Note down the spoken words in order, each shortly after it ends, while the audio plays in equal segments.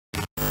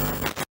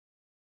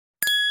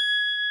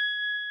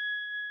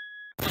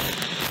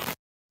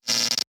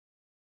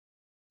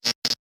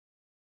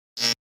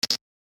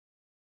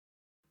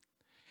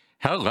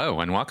Hello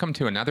and welcome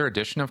to another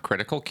edition of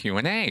Critical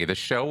Q&A, the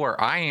show where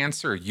I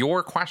answer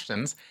your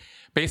questions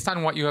based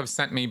on what you have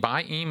sent me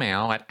by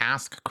email at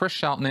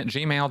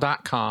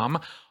askchrisshelton@gmail.com.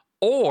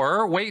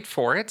 Or, wait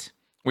for it,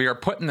 we are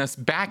putting this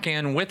back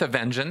in with a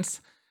vengeance,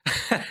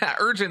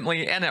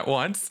 urgently and at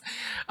once,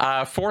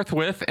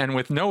 forthwith and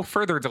with no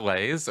further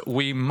delays.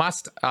 We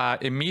must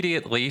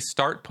immediately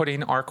start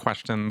putting our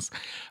questions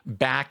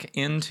back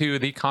into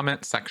the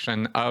comment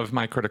section of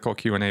my Critical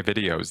Q&A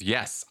videos.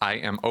 Yes, I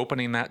am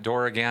opening that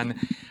door again.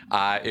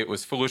 It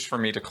was foolish for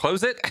me to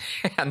close it,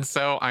 and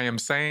so I am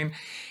saying,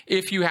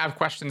 if you have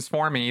questions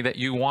for me that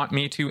you want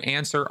me to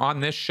answer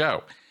on this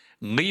show,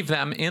 leave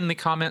them in the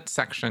comment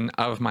section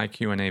of my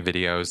Q&A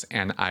videos,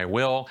 and I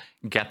will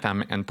get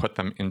them and put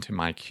them into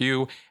my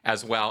queue,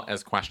 as well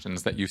as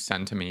questions that you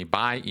send to me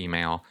by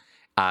email.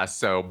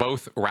 So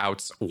both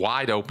routes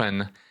wide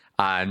open.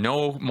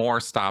 No more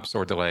stops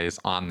or delays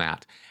on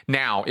that.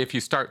 Now, if you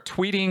start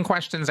tweeting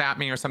questions at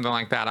me or something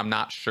like that, I'm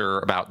not sure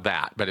about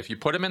that. But if you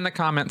put them in the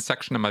comment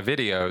section of my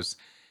videos,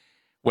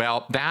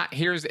 well,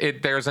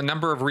 there's a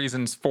number of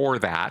reasons for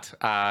that.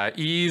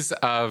 Ease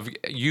of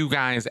you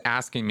guys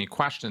asking me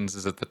questions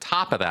is at the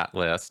top of that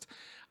list.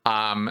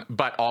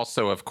 But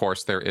also, of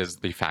course, there is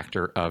the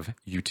factor of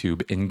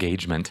YouTube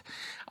engagement.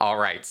 All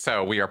right,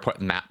 so we are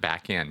putting that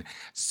back in.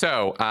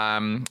 So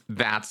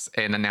that's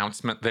an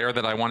announcement there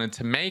that I wanted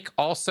to make.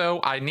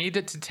 Also, I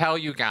needed to tell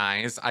you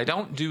guys, I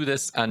don't do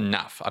this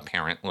enough,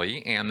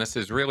 apparently, and this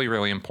is really,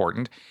 really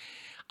important.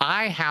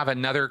 I have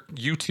another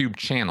YouTube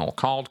channel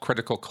called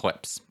Critical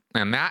Clips,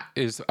 and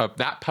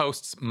that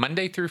posts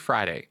Monday through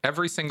Friday,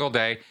 every single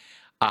day.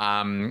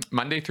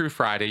 Monday through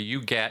Friday,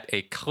 you get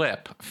a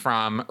clip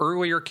from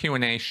earlier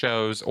Q&A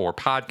shows or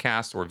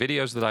podcasts or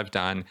videos that I've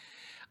done,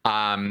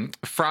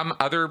 from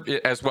other,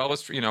 as well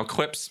as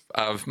clips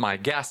of my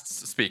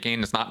guests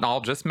speaking. It's not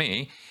all just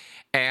me.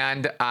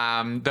 And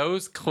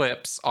those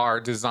clips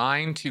are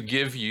designed to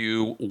give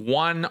you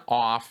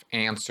one-off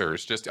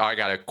answers. Just, I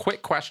got a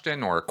quick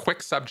question or a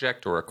quick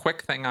subject or a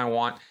quick thing I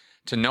want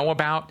to know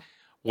about.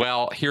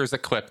 Well, here's a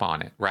clip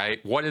on it, right?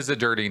 What is a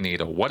dirty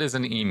needle? What is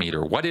an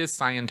e-meter? What is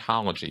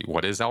Scientology?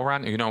 What is L.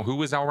 Ron?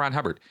 Who is L. Ron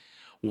Hubbard?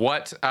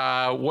 What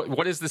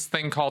is this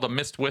thing called a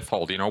missed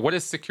withhold? What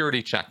is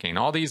security checking?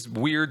 All these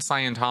weird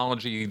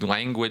Scientology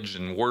language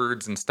and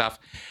words and stuff.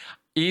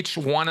 Each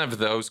one of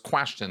those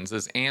questions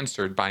is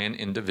answered by an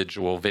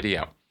individual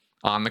video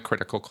on the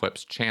Critical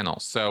Clips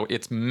channel. So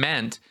it's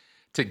meant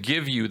to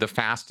give you the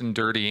fast and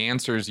dirty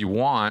answers you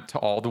want to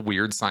all the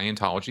weird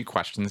Scientology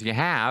questions you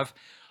have,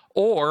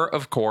 or,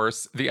 of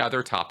course, the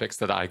other topics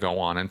that I go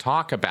on and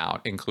talk about,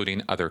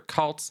 including other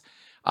cults,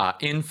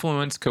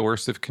 influence,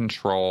 coercive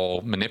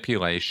control,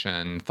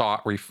 manipulation,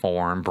 thought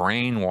reform,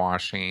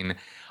 brainwashing,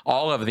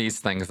 all of these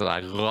things that I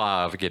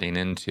love getting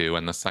into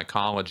and the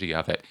psychology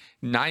of it.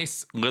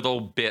 Nice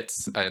little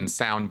bits and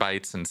sound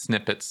bites and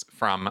snippets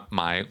from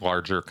my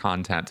larger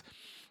content.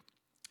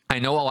 I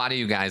know a lot of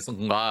you guys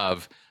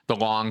love the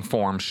long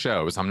form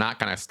shows. I'm not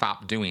going to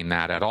stop doing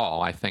that at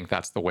all. I think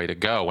that's the way to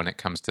go when it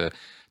comes to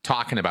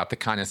talking about the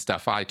kind of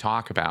stuff I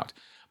talk about.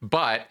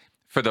 But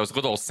for those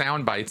little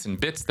sound bites and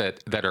bits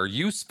that are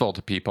useful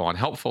to people and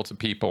helpful to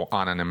people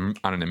on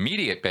an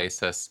immediate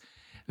basis,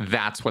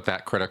 that's what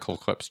that Critical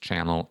Clips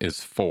channel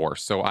is for.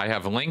 So I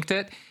have linked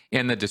it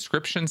in the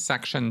description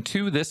section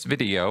to this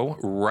video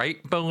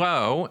right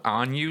below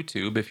on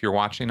YouTube. If you're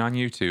watching on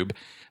YouTube,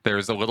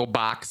 there's a little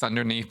box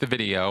underneath the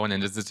video, and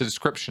it is a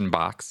description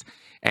box.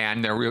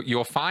 And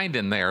you'll find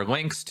in there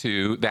links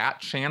to that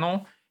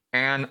channel,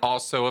 and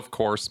also, of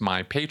course,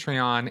 my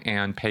Patreon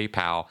and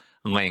PayPal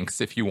links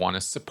if you want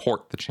to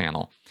support the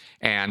channel.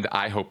 And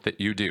I hope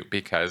that you do,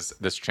 because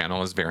this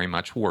channel is very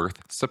much worth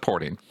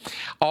supporting.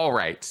 All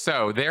right,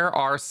 so there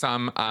are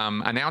some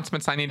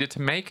announcements I needed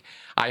to make.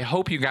 I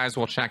hope you guys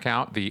will check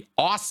out the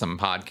awesome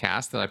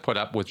podcast that I put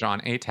up with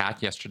Jon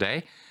Atack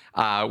yesterday.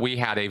 We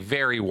had a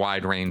very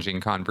wide-ranging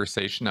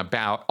conversation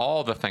about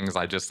all the things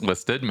I just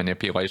listed: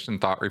 manipulation,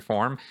 thought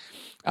reform,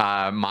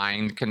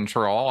 mind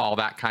control, all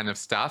that kind of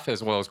stuff,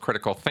 as well as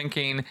critical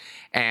thinking,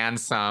 and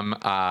some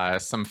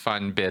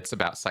fun bits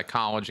about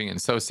psychology and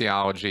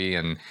sociology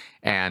and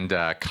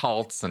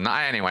cults, and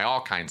anyway,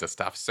 all kinds of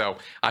stuff. So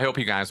I hope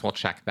you guys will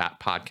check that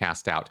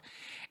podcast out.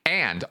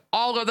 And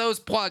all of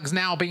those plugs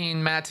now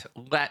being met,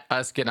 let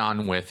us get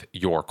on with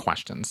your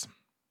questions.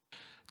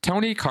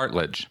 Tony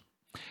Cartledge,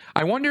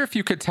 I wonder if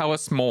you could tell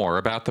us more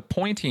about the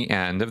pointy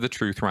end of the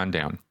Truth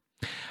Rundown.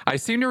 I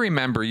seem to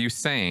remember you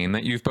saying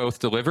that you've both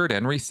delivered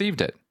and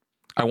received it.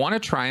 I want to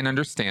try and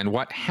understand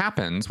what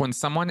happens when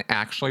someone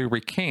actually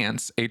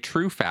recants a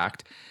true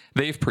fact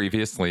they've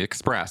previously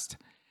expressed.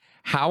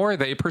 How are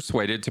they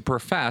persuaded to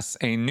profess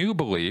a new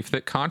belief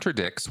that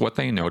contradicts what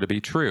they know to be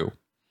true?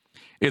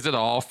 Is it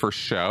all for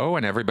show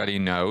and everybody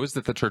knows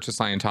that the Church of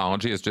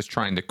Scientology is just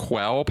trying to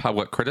quell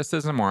public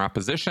criticism or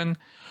opposition?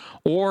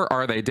 Or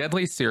are they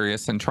deadly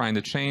serious and trying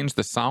to change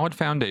the solid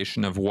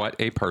foundation of what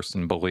a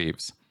person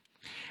believes?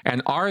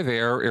 And are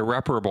there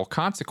irreparable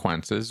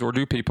consequences, or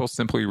do people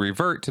simply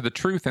revert to the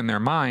truth in their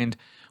mind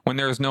when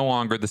there is no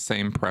longer the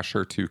same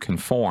pressure to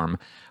conform.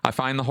 I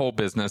find the whole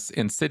business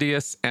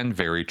insidious and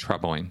very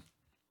troubling.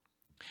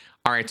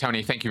 All right,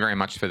 Tony, thank you very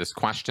much for this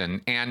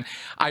question. And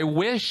I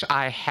wish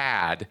I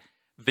had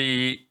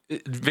the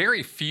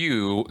very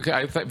few,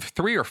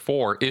 3 or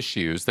 4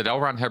 issues that L.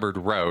 Ron Hubbard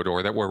wrote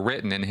or that were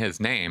written in his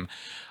name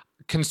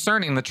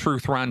concerning the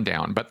Truth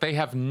Rundown, but they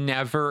have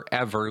never,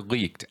 ever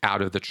leaked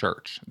out of the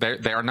church.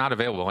 They are not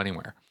available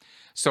anywhere.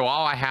 So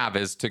all I have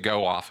is to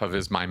go off of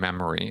is my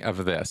memory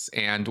of this.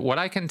 And what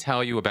I can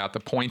tell you about the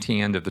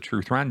pointy end of the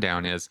Truth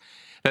Rundown is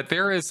that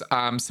there is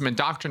some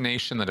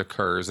indoctrination that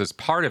occurs as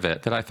part of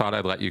it that I thought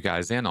I'd let you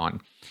guys in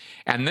on.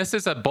 And this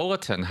is a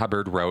bulletin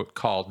Hubbard wrote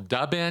called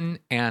Dub-In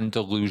and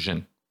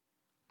Delusion.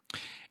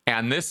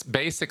 And this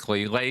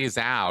basically lays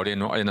out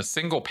in a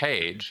single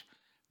page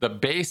the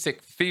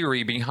basic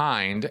theory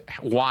behind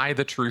why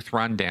the Truth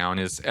Rundown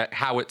is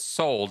how it's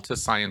sold to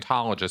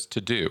Scientologists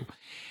to do.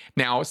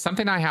 Now,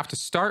 something I have to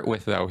start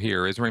with, though,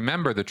 here is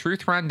remember the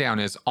Truth Rundown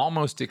is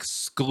almost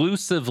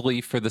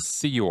exclusively for the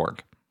Sea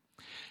Org.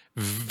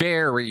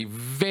 Very,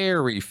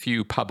 very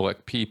few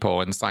public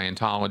people in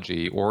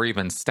Scientology or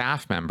even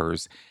staff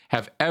members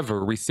have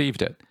ever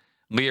received it.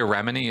 Leah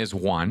Remini is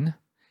one,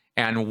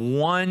 and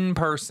one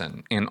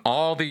person in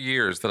all the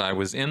years that I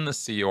was in the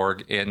Sea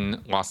Org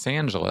in Los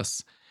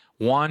Angeles,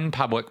 one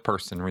public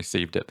person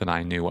received it that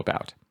I knew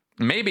about.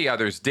 Maybe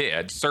others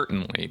did,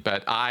 certainly,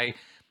 but I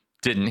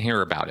didn't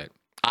hear about it.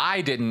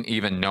 I didn't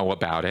even know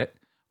about it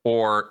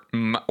or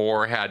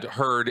had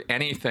heard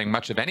anything,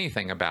 much of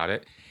anything about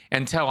it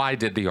until I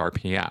did the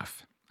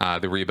RPF,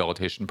 the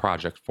Rehabilitation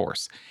Project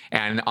Force.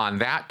 And on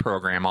that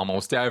program,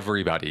 almost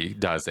everybody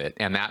does it.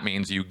 And that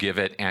means you give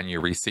it and you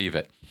receive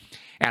it.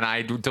 And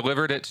I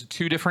delivered it to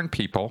 2 different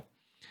people.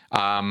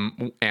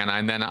 And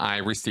then I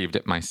received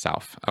it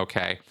myself.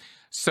 Okay.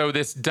 So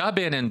this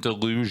Dub-In and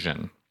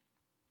Delusion,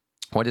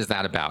 what is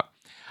that about?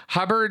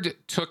 Hubbard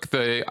took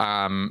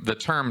the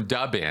term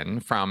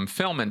dub-in from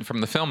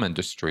the film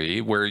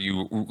industry, where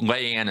you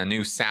lay in a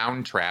new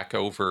soundtrack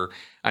over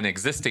an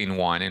existing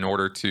one in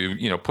order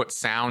to, put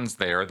sounds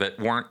there that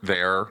weren't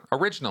there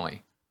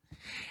originally.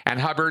 And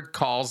Hubbard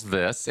calls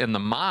this in the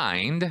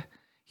mind.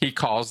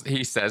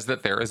 He says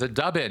that there is a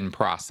dub-in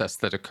process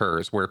that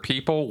occurs where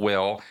people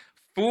will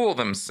fool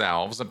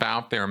themselves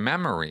about their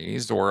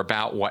memories or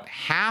about what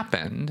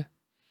happened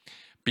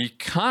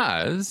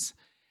because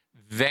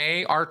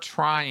they are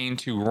trying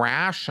to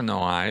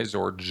rationalize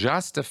or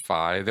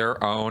justify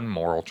their own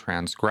moral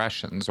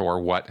transgressions, or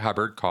what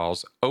Hubbard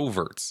calls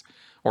overts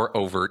or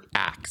overt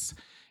acts.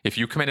 If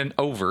you commit an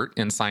overt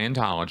in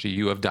Scientology,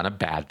 you have done a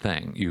bad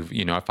thing.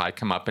 If I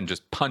come up and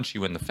just punch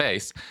you in the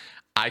face,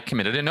 I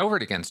committed an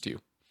overt against you.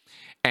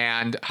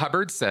 And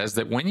Hubbard says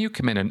that when you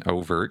commit an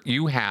overt,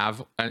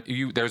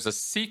 there's a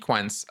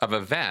sequence of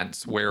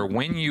events where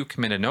when you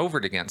commit an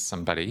overt against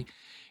somebody,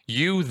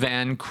 you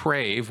then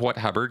crave what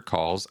Hubbard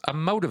calls a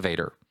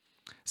motivator,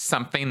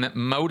 something that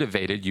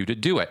motivated you to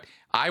do it.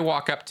 I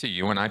walk up to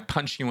you and I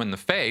punch you in the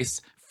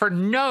face for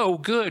no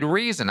good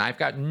reason. I've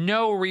got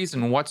no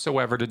reason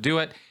whatsoever to do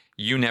it.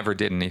 You never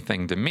did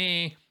anything to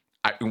me.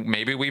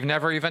 Maybe we've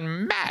never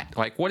even met.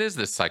 Like, what is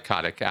this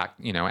psychotic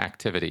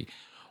activity?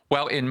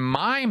 Well, in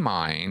my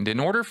mind, in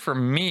order for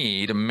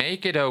me to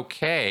make it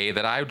okay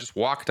that I just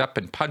walked up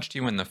and punched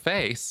you in the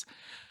face,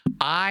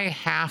 I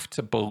have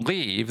to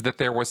believe that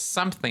there was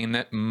something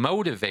that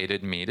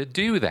motivated me to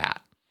do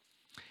that.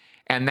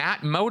 And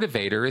that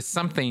motivator is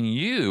something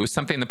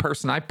the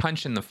person I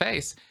punch in the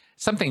face,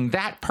 something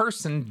that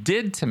person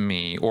did to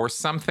me, or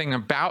something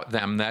about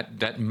them that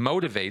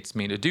motivates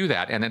me to do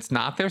that. And it's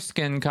not their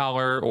skin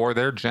color or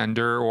their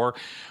gender or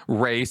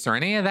race or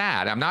any of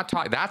that. I'm not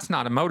talking, that's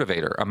not a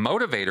motivator. A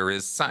motivator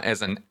is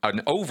as an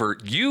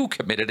overt you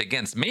committed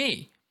against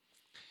me,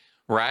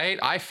 right?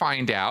 I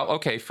find out,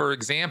 okay, for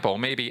example,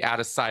 maybe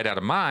out of sight, out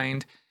of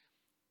mind.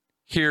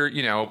 Here,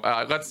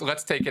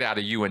 let's take it out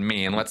of you and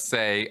me, and let's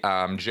say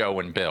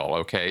Joe and Bill,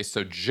 okay?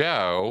 So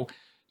Joe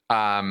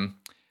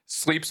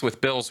sleeps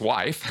with Bill's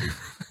wife,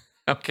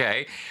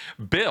 okay?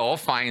 Bill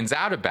finds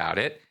out about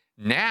it.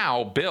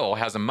 Now Bill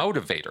has a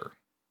motivator.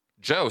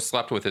 Joe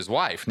slept with his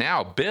wife.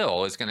 Now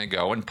Bill is going to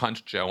go and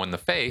punch Joe in the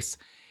face,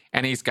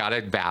 and he's got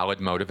a valid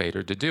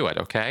motivator to do it,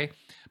 okay?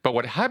 But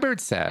what Hubbard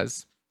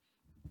says,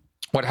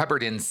 what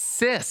Hubbard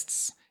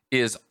insists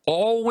is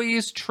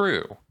always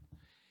true,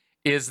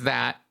 is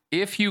that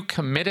if you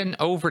commit an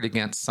overt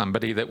against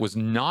somebody that was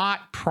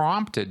not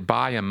prompted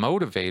by a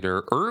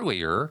motivator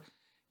earlier,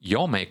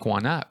 you'll make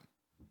one up.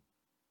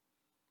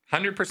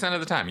 100% of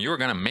the time, you are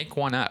going to make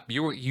one up.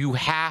 You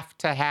have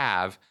to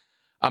have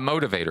a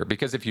motivator,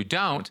 because if you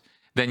don't,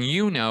 then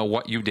you know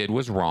what you did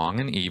was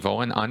wrong and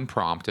evil and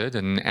unprompted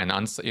and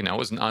it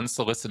was an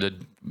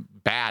unsolicited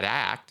bad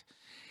act.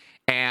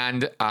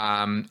 And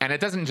it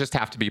doesn't just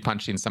have to be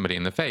punching somebody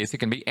in the face. It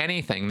can be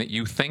anything that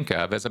you think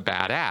of as a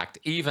bad act.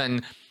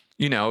 Even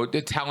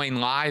telling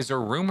lies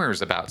or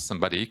rumors about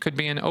somebody could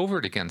be an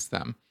overt against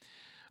them.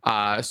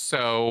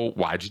 So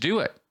why'd you do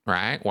it?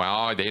 right?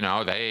 Well,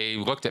 they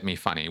looked at me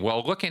funny.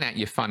 Well, looking at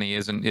you funny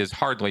is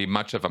hardly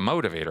much of a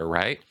motivator,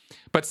 right?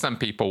 But some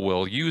people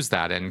will use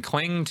that and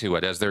cling to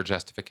it as their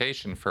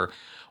justification for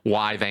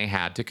why they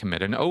had to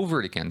commit an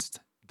overt against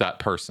that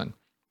person.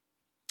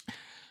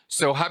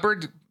 So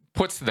Hubbard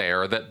puts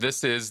there that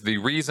this is the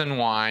reason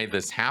why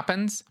this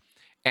happens,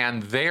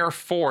 and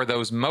therefore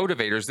those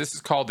motivators, this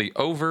is called the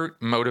overt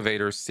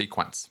motivator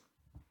sequence.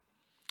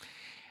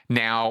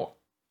 Now,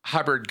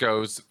 Hubbard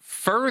goes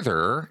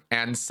further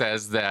and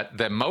says that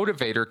the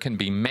motivator can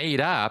be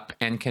made up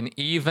and can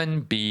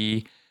even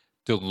be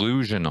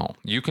delusional.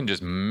 You can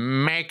just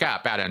make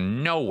up out of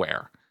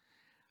nowhere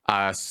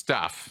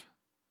stuff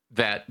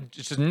that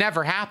just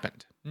never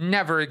happened,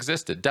 never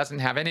existed, doesn't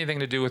have anything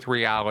to do with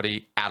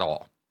reality at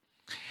all.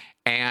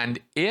 And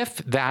if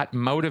that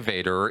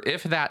motivator,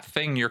 if that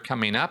thing you're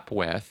coming up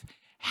with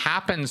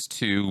happens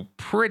to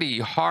pretty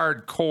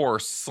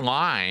hardcore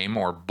slime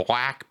or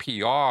black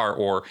PR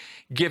or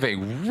give a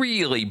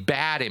really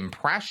bad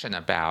impression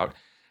about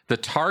the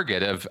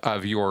target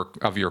of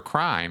your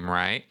crime,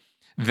 right?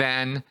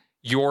 Then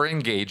you're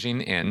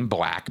engaging in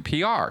black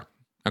PR,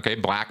 okay,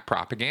 black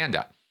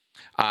propaganda.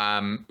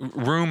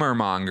 Rumor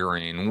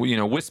mongering,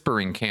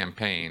 whispering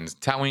campaigns,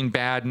 telling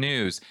bad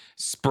news,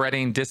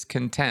 spreading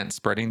discontent,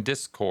 spreading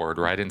discord,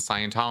 right? In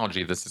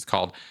Scientology, this is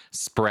called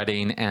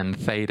spreading and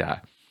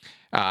theta.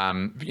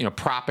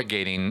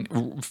 Propagating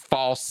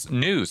false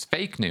news,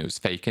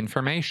 fake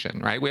information,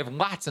 right? We have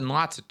lots and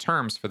lots of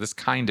terms for this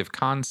kind of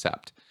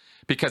concept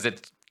because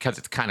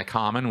it's kind of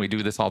common. We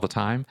do this all the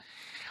time.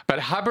 But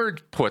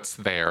Hubbard puts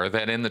there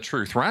that in the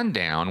Truth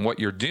Rundown, what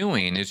you're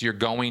doing is you're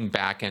going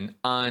back and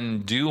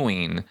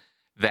undoing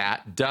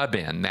that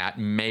dub-in,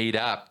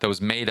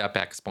 those made-up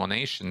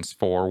explanations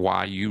for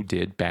why you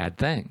did bad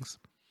things.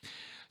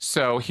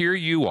 So here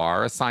you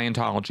are, a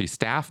Scientology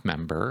staff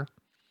member,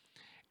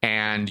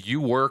 and you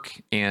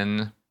work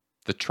in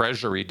the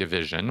Treasury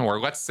Division, or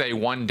let's say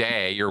one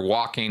day you're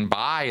walking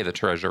by the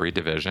Treasury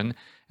Division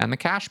and the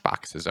cash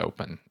box is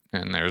open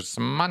and there's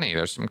some money,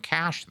 there's some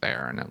cash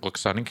there, and it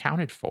looks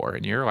unaccounted for.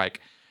 And you're like,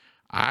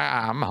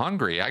 I'm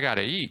hungry, I got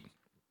to eat.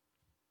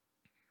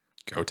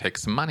 Go take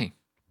some money,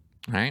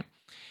 right?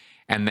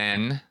 And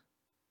then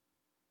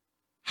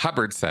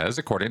Hubbard says,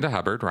 according to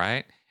Hubbard,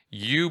 right,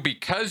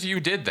 because you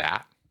did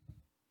that,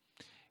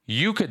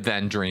 you could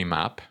then dream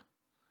up,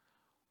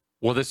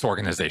 well, this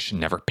organization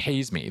never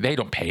pays me. They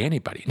don't pay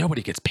anybody.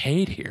 Nobody gets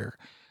paid here.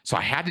 So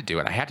I had to do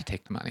it. I had to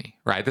take the money,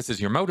 right? This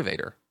is your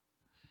motivator.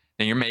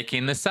 And you're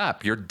making this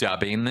up. You're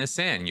dubbing this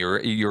in.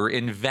 You're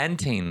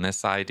inventing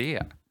this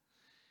idea.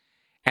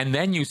 And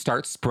then you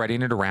start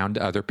spreading it around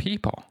to other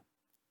people.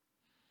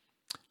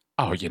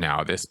 Oh,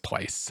 this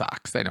place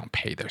sucks. They don't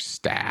pay their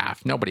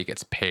staff. Nobody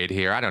gets paid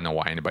here. I don't know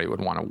why anybody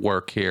would want to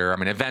work here. I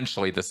mean,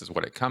 eventually this is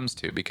what it comes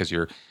to because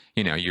you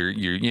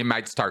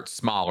might start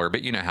smaller,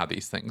 but you know how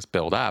these things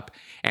build up.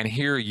 And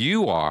here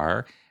you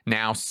are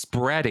now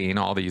spreading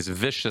all these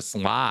vicious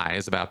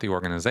lies about the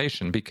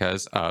organization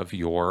because of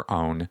your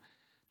own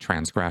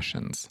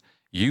transgressions.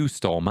 You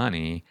stole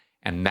money,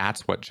 and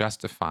that's what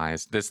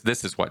justifies this.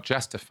 This is what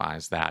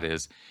justifies that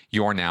is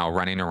you're now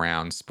running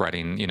around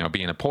spreading,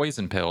 being a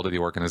poison pill to the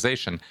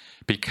organization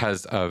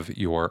because of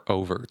your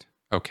overt.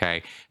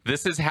 Okay.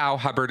 This is how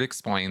Hubbard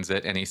explains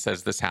it. And he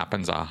says this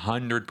happens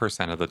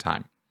 100% of the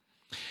time.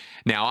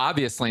 Now,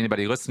 obviously,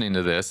 anybody listening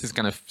to this is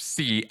going to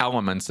see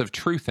elements of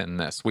truth in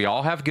this. We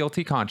all have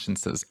guilty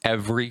consciences,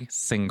 every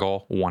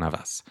single one of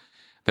us.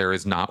 There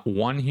is not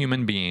one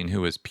human being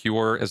who is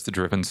pure as the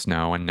driven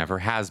snow and never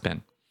has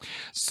been.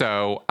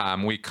 So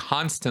we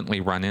constantly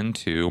run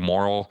into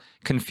moral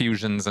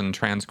confusions and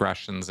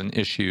transgressions and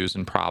issues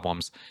and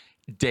problems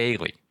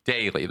daily.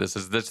 This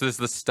is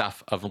the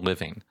stuff of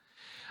living.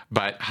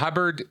 But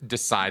Hubbard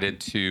decided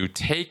to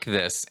take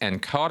this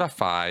and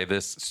codify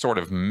this sort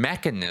of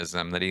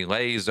mechanism that he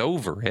lays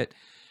over it,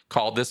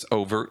 called this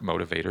overt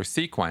motivator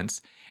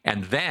sequence,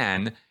 and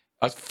then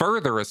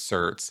further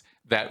asserts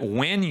that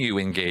when you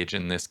engage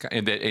in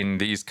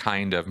these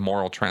kind of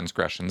moral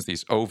transgressions,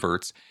 these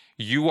overts,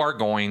 you are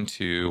going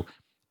to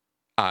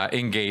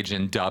engage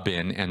in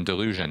dub-in and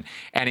delusion.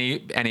 And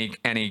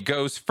he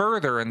goes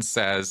further and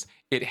says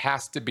it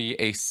has to be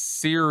a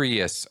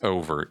serious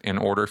overt in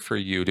order for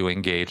you to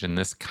engage in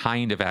this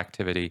kind of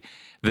activity,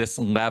 this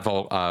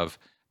level of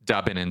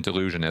dub-in and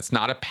delusion. It's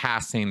not a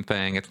passing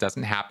thing. It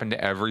doesn't happen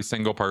to every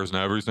single person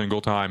every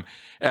single time.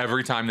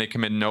 Every time they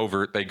commit an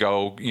overt, they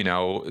go,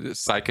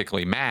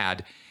 psychically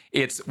mad.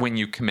 It's when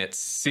you commit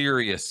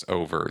serious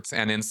overts.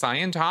 And in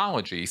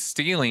Scientology,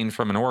 stealing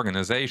from an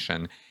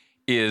organization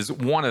is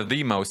one of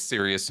the most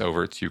serious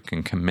overts you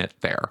can commit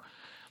there.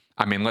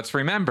 I mean, let's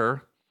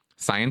remember,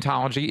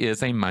 Scientology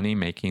is a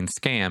money-making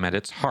scam at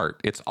its heart.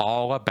 It's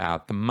all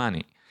about the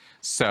money.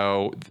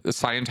 So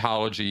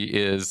Scientology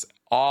is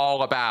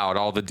all about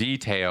all the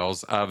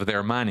details of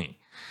their money.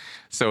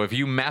 So if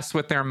you mess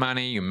with their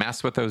money, you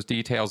mess with those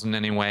details in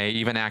any way,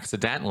 even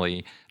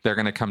accidentally, they're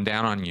going to come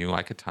down on you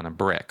like a ton of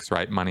bricks,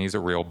 right? Money's a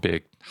real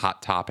big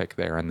hot topic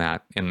there in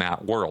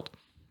that world.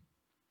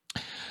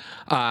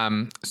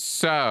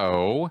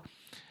 So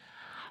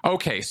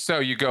Okay, so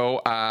you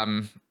go,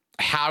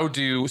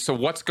 so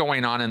what's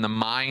going on in the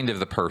mind of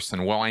the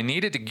person? Well, I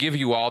needed to give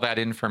you all that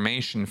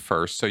information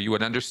first so you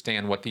would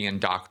understand what the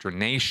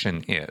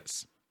indoctrination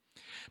is.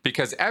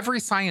 Because every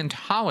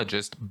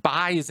Scientologist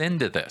buys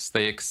into this.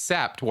 They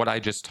accept what I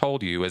just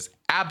told you is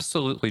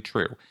absolutely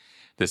true.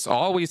 This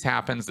always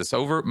happens. This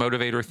overt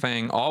motivator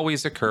thing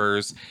always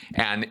occurs.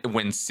 And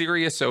when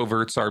serious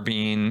overts are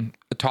being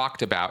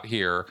talked about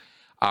here,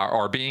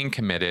 are being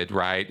committed,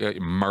 right?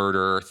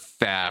 Murder,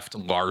 theft,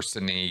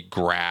 larceny,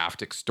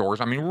 graft,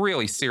 extortion. I mean,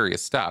 really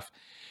serious stuff.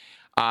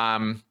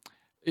 Embezzlement,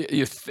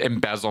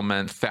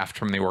 theft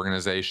from the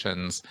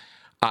organizations.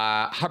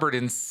 Hubbard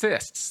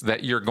insists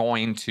that you're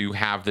going to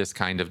have this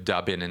kind of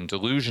dub-in and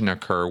delusion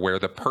occur where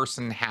the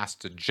person has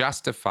to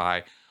justify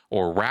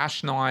or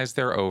rationalize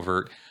their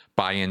overt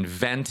by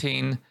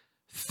inventing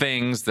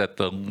things that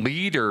the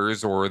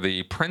leaders or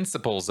the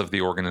principals of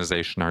the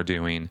organization are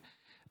doing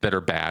that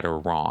are bad or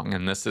wrong.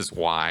 And this is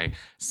why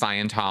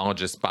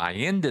Scientologists buy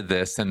into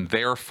this and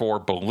therefore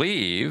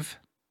believe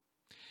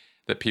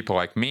that people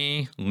like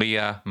me,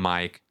 Leah,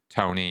 Mike,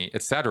 Tony,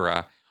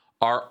 etc.,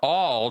 are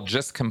all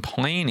just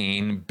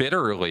complaining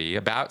bitterly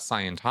about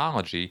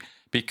Scientology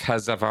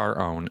because of our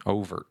own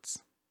overts.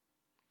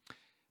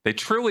 They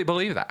truly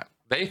believe that.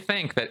 They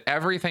think that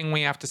everything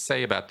we have to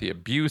say about the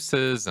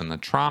abuses and the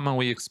trauma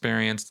we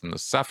experienced and the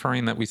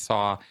suffering that we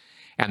saw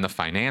and the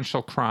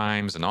financial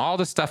crimes and all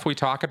the stuff we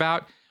talk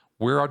about,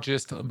 we're all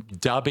just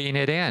dubbing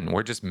it in.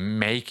 We're just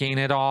making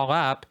it all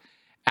up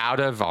out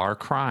of our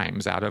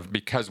crimes,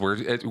 because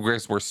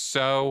we're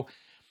so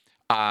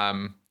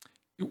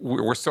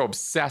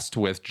obsessed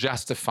with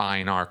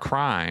justifying our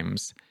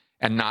crimes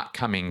and not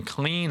coming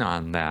clean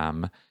on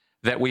them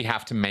that we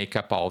have to make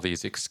up all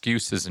these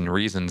excuses and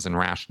reasons and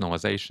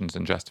rationalizations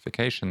and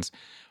justifications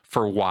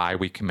for why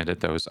we committed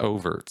those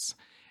overts.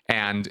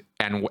 And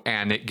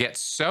it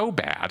gets so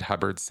bad,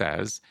 Hubbard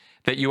says,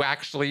 that you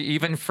actually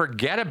even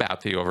forget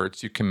about the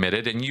overts you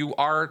committed, and you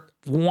are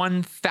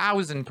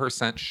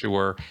 1,000%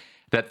 sure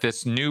that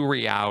this new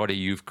reality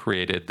you've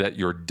created, that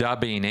you're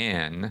dubbing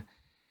in,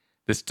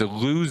 this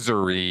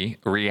delusory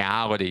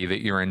reality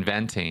that you're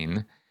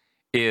inventing,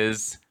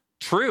 is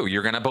true.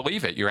 You're going to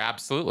believe it. You're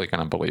absolutely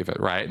going to believe it,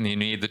 right? And you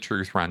need the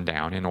truth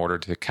rundown in order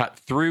to cut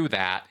through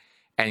that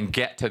and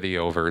get to the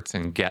overts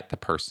and get the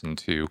person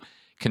to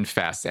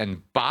confess.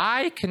 And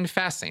by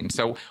confessing,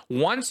 so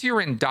once you're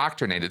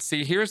indoctrinated,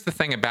 see, here's the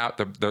thing about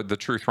the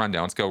truth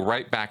rundown. Let's go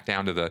right back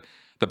down to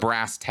the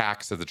brass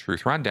tacks of the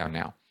truth rundown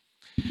now.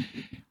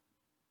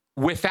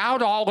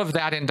 Without all of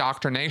that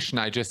indoctrination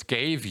I just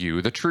gave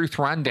you, the truth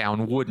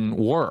rundown wouldn't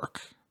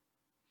work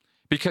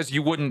because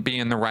you wouldn't be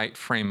in the right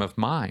frame of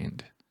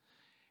mind.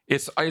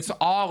 It's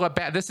all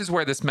about, this is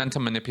where this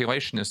mental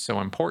manipulation is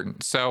so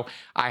important. So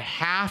I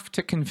have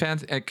to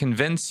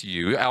convince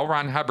you, L.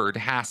 Ron Hubbard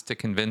has to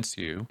convince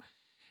you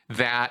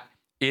that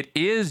it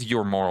is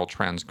your moral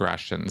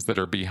transgressions that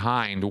are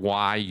behind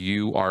why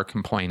you are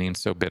complaining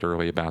so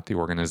bitterly about the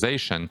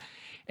organization.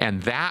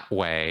 And that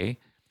way,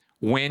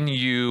 when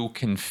you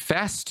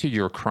confess to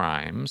your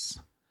crimes,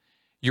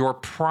 you're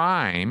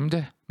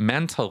primed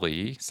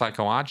mentally,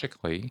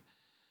 psychologically,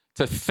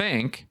 to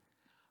think,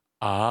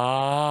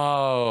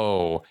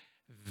 oh,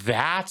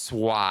 that's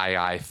why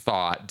I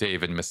thought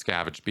David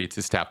Miscavige beats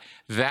his staff.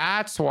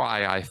 That's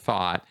why I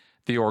thought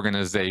the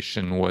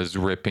organization was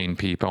ripping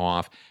people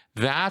off.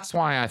 That's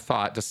why I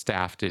thought the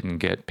staff didn't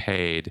get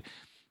paid,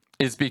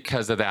 is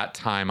because of that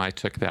time I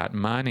took that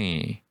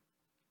money.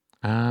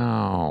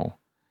 Oh.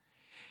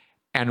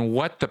 And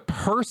what the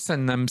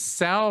person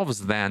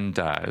themselves then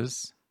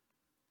does,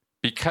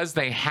 because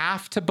they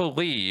have to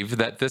believe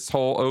that this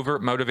whole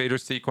overt motivator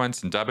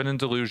sequence and dub-in and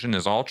delusion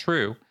is all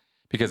true,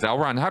 because L.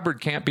 Ron Hubbard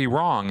can't be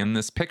wrong in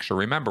this picture.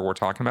 Remember, we're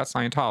talking about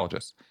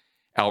Scientologists.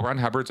 L. Ron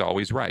Hubbard's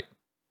always right.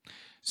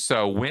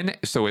 So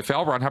if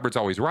L. Ron Hubbard's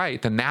always right,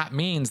 then that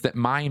means that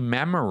my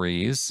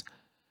memories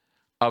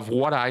of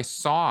what I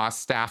saw,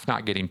 staff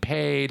not getting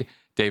paid,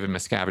 David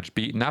Miscavige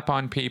beating up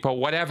on people,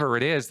 whatever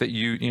it is that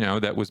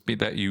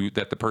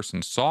that the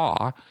person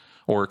saw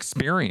or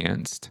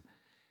experienced,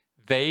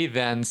 they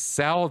then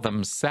sell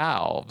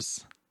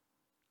themselves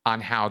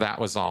on how that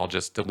was all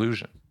just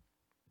delusion.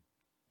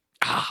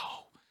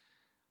 Oh,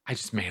 I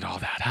just made all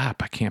that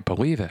up. I can't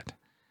believe it.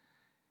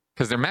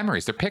 Because they're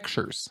memories, they're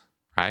pictures,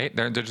 right?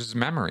 They're just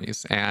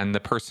memories. And the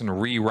person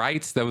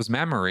rewrites those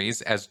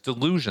memories as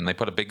delusion. They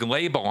put a big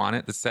label on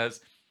it that says,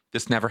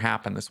 this never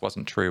happened, this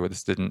wasn't true, or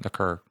this didn't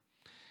occur.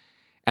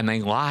 And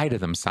they lie to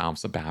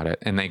themselves about it.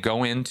 And they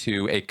go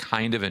into a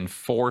kind of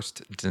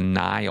enforced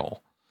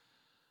denial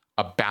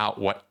about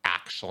what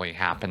actually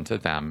happened to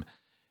them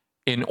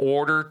in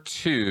order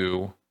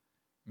to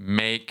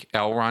make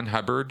L. Ron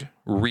Hubbard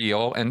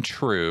real and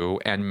true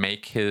and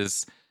make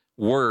his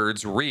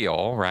words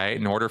real, right?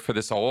 In order for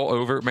this whole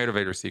overt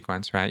motivator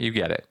sequence, right? You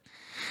get it.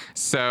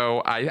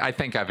 So I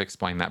think I've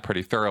explained that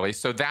pretty thoroughly.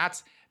 So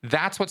that's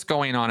what's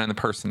going on in the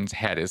person's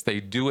head, is they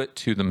do it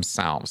to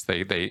themselves.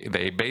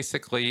 They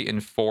basically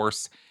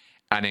enforce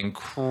an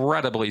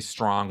incredibly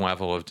strong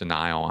level of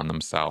denial on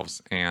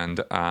themselves. And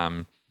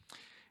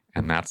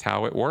And that's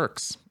how it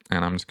works.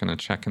 And I'm just going to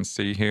check and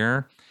see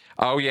here.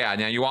 Oh, yeah.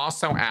 Now, you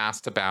also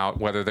asked about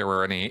whether there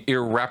were any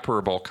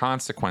irreparable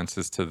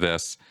consequences to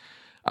this,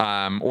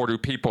 or do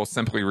people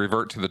simply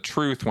revert to the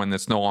truth when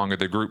it's no longer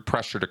the group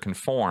pressure to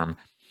conform?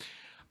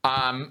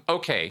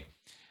 Okay.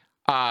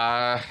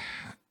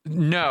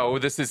 No,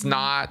 this is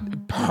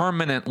not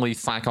permanently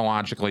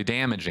psychologically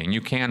damaging.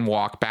 You can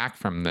walk back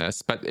from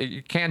this, but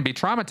it can be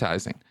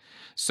traumatizing.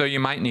 So you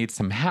might need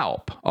some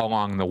help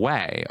along the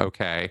way,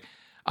 okay?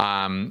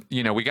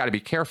 We got to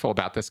be careful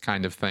about this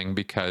kind of thing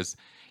because,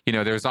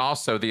 there's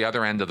also the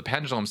other end of the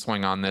pendulum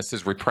swing on this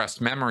is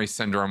repressed memory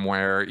syndrome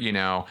where,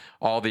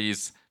 all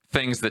these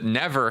things that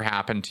never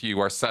happened to you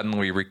are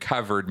suddenly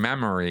recovered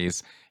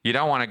memories. You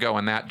don't want to go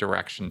in that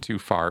direction too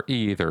far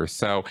either.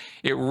 So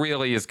it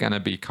really is going to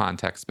be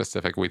context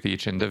specific with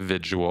each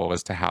individual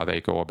as to how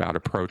they go about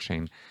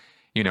approaching,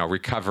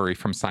 recovery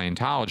from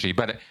Scientology.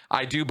 But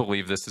I do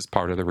believe this is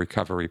part of the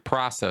recovery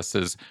process,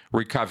 is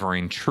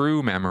recovering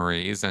true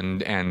memories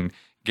and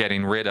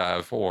getting rid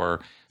of or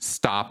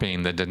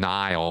stopping the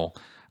denial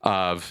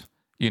of,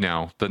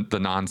 the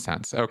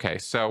nonsense. Okay,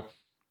 so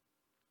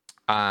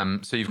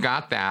you've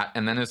got that.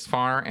 And then as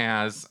far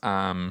as,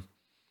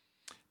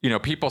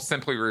 people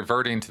simply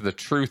reverting to the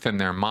truth in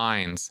their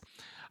minds,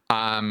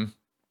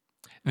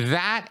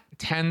 that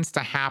tends to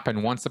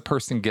happen once a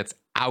person gets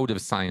out of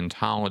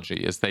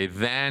Scientology, as they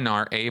then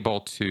are able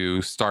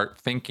to start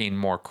thinking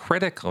more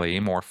critically,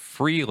 more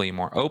freely,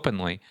 more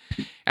openly,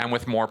 and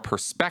with more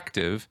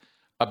perspective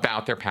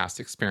about their past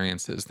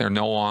experiences. They're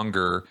no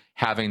longer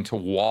having to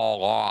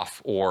wall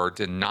off or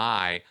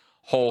deny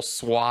whole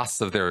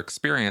swaths of their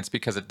experience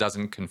because it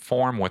doesn't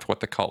conform with what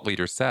the cult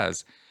leader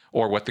says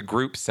or what the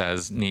group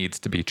says needs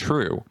to be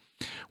true.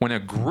 When a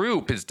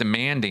group is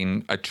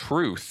demanding a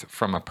truth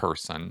from a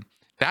person,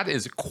 that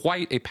is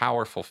quite a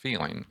powerful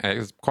feeling. It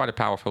is quite a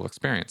powerful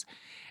experience.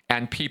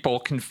 And people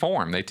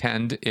conform. They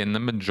tend, in the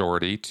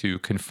majority, to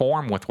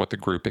conform with what the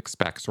group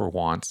expects or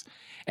wants,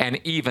 and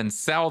even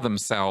sell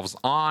themselves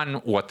on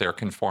what they're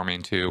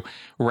conforming to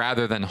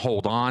rather than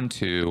hold on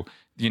to,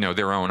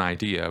 their own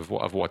idea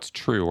of what's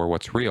true or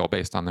what's real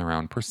based on their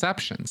own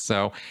perceptions.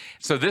 So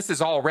this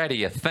is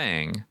already a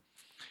thing.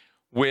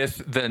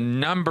 With the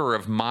number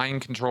of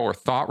mind control or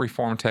thought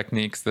reform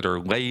techniques that are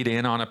laid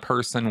in on a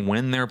person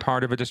when they're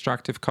part of a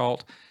destructive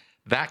cult,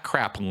 that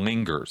crap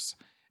lingers.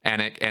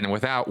 And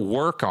without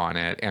work on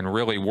it and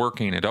really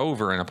working it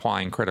over and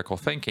applying critical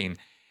thinking,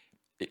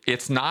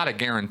 it's not a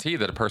guarantee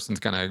that a person's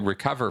going to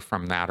recover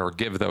from that or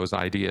give those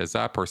ideas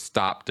up or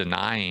stop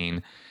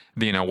denying,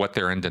 what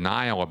they're in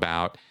denial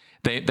about.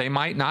 They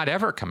might not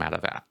ever come out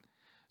of that.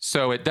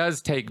 So it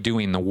does take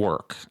doing the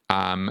work.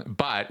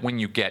 But when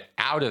you get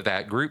out of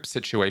that group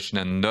situation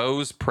and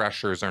those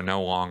pressures are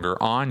no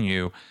longer on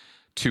you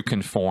to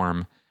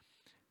conform,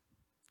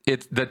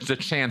 the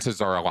chances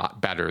are a lot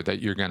better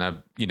that you're going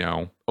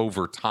to,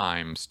 over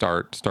time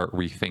start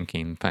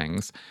rethinking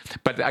things.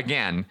 But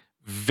again,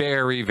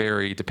 very,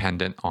 very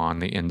dependent on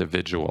the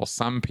individual.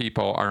 Some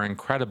people are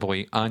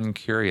incredibly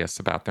uncurious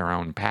about their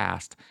own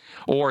past,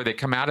 or they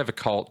come out of a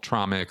cult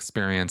trauma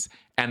experience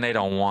and they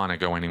don't want to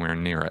go anywhere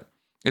near it.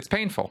 It's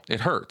painful. It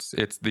hurts.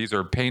 These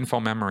are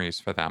painful memories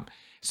for them.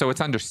 So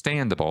it's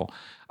understandable.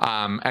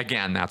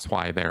 Again, that's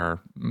why there,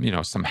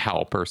 some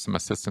help or some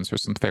assistance or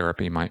some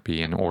therapy might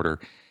be in order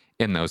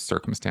in those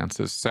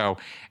circumstances. So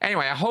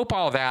anyway, I hope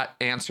all that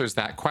answers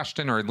that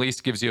question, or at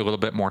least gives you a little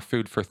bit more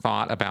food for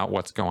thought about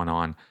what's going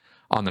on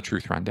the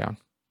Truth Rundown.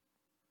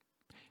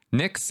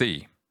 Nick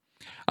C.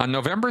 On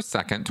November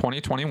 2nd,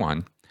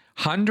 2021,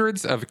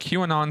 hundreds of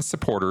QAnon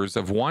supporters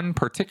of one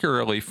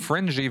particularly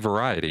fringy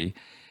variety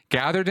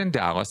gathered in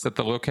Dallas at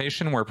the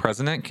location where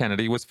President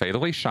Kennedy was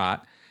fatally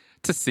shot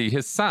to see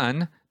his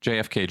son,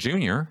 JFK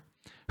Jr.,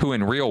 who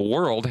in real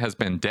world has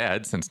been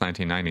dead since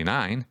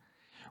 1999,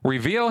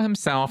 reveal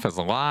himself as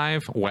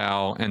alive,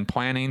 well, and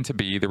planning to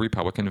be the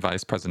Republican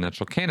vice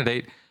presidential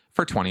candidate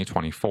for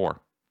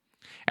 2024.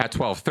 At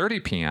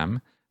 12:30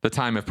 p.m., the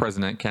time of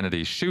President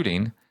Kennedy's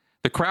shooting,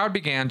 the crowd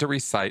began to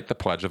recite the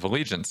Pledge of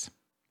Allegiance.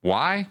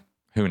 Why?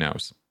 Who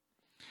knows?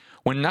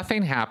 When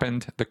nothing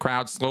happened, the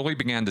crowd slowly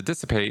began to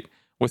dissipate,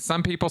 with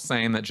some people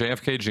saying that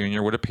JFK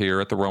Jr. would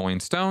appear at the Rolling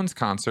Stones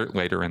concert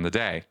later in the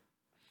day.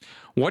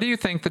 What do you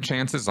think the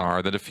chances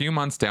are that a few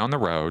months down the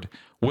road,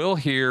 we'll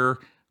hear,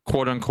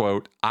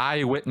 quote-unquote,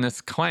 eyewitness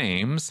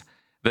claims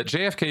that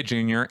JFK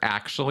Jr.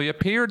 actually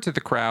appeared to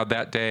the crowd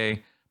that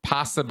day,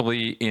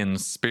 possibly in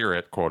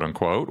spirit,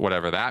 quote-unquote,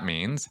 whatever that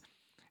means?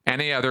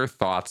 Any other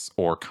thoughts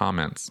or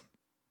comments?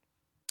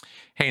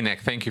 Hey,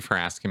 Nick, thank you for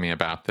asking me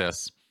about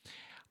this.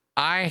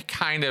 I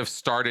kind of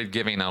started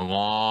giving a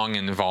long,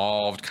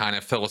 involved, kind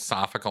of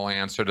philosophical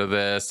answer to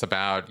this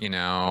about,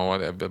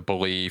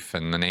 belief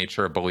and the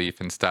nature of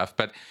belief and stuff.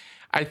 But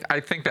I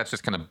think that's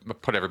just going to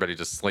put everybody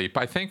to sleep.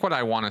 I think what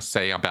I want to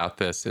say about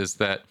this is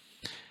that,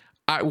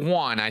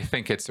 I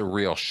think it's a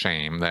real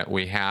shame that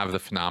we have the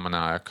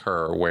phenomena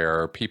occur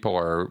where people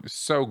are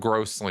so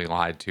grossly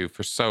lied to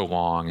for so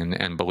long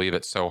and believe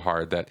it so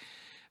hard that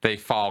they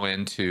fall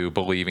into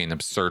believing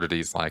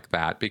absurdities like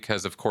that.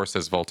 Because, of course,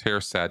 as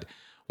Voltaire said,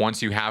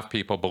 once you have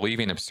people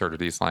believing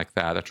absurdities like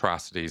that,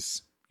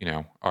 atrocities,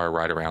 are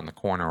right around the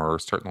corner, or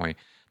certainly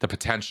the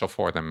potential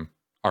for them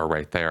are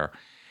right there.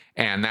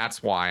 And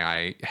that's why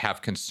I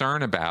have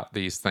concern about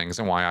these things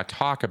and why I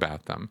talk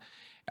about them.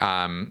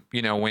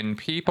 When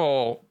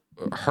people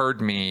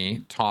heard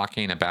me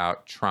talking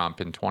about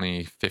Trump in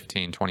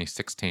 2015,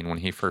 2016, when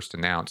he first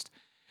announced,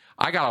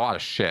 I got a lot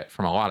of shit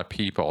from a lot of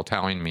people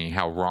telling me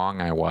how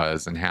wrong I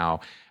was and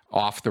how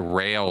off the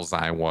rails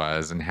I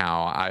was and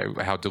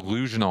how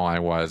delusional I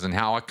was and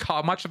how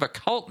much of a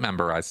cult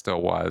member I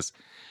still was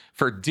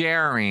for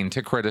daring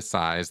to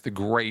criticize the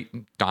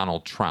great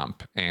Donald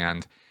Trump.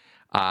 And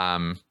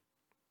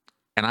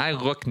I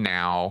look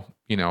now,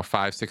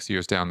 5-6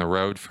 years down the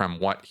road from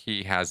what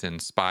he has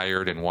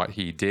inspired and what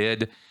he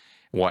did,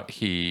 what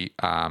he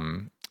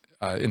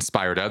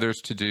inspired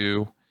others to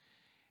do,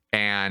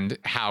 and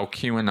how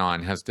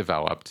QAnon has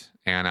developed.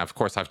 And of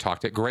course, I've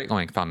talked at great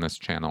length on this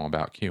channel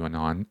about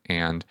QAnon,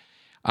 and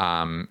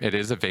it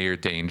is a very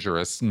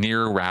dangerous,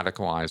 near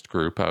radicalized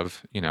group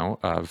of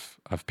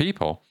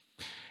people.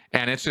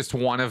 And it's just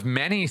one of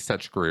many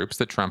such groups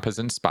that Trump has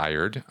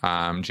inspired.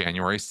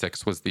 January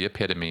 6th was the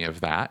epitome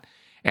of that.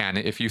 And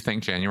if you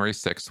think January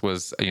 6th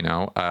was,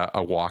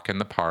 a walk in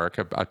the park,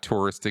 a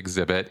tourist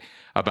exhibit,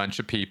 a bunch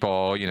of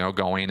people,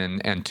 going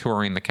and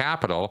touring the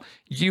Capitol,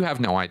 you have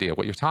no idea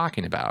what you're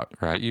talking about,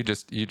 right? You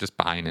just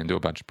buying into a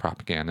bunch of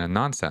propaganda and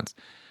nonsense.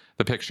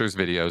 The pictures,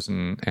 videos,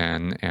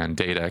 and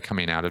data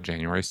coming out of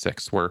January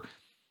 6th were,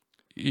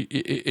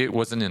 it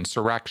was an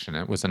insurrection.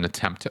 It was an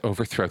attempt to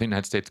overthrow the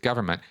United States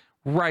government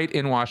right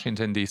in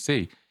Washington,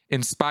 D.C.,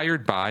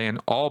 inspired by and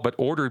all but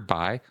ordered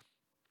by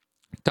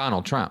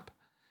Donald Trump.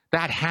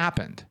 That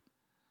happened.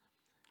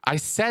 I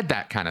said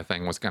that kind of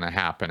thing was going to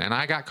happen, and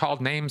I got called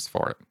names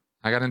for it.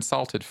 I got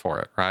insulted for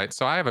it, right?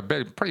 So I have a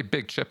pretty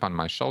big chip on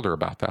my shoulder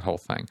about that whole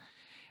thing.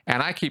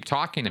 And I keep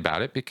talking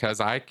about it because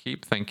I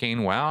keep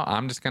thinking, well,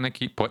 I'm just going to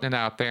keep putting it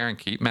out there and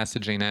keep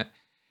messaging it,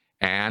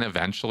 and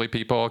eventually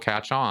people will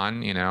catch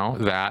on,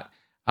 that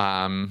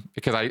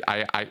because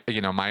I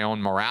my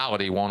own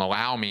morality won't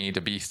allow me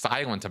to be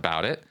silent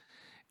about it.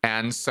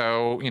 And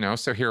so,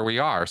 so here we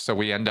are. So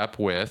we end up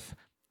with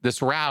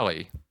this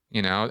rally,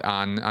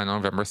 on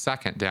November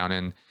 2nd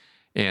down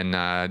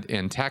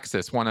in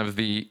Texas, one of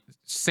the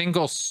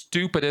single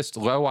stupidest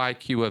low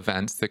IQ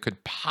events that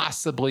could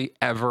possibly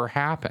ever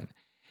happen.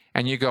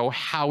 And you go,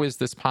 how is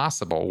this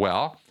possible?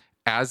 Well,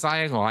 as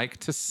I like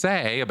to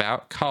say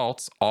about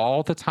cults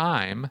all the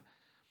time,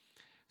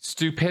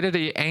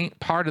 stupidity ain't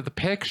part of the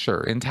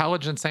picture.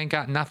 Intelligence ain't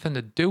got nothing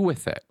to do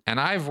with it. And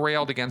I've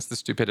railed against the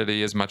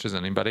stupidity as much as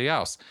anybody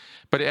else.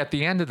 But at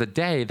the end of the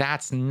day,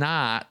 that's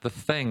not the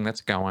thing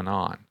that's going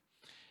on.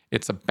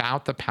 It's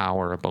about the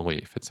power of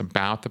belief. It's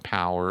about the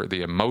power,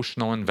 the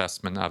emotional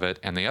investment of it.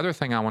 And the other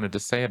thing I wanted to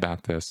say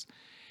about this,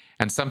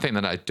 and something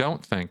that I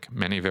don't think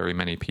very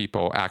many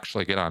people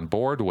actually get on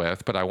board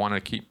with, but I want to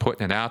keep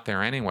putting it out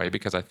there anyway,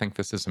 because I think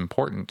this is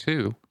important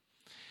too,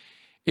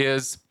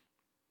 is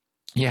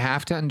you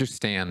have to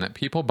understand that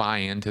people buy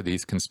into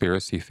these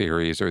conspiracy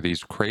theories or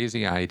these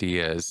crazy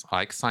ideas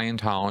like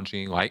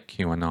Scientology, like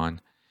QAnon,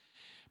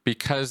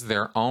 because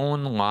their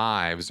own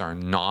lives are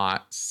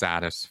not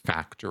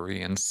satisfactory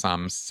in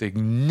some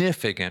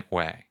significant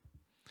way.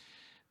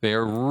 They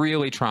are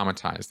really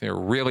traumatized. They are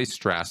really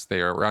stressed.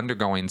 They are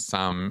undergoing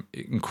some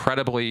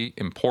incredibly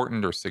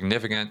important or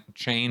significant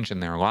change in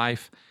their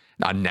life,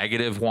 a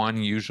negative one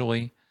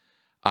usually,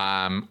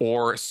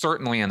 or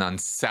certainly an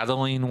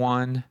unsettling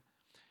one.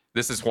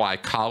 This is why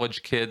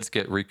college kids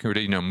get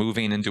recruited,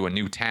 moving into a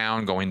new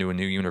town, going to a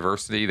new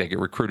university. They get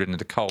recruited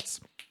into cults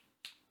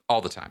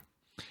all the time.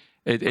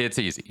 It's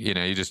easy.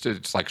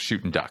 It's like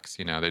shooting ducks.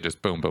 They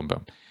just boom, boom,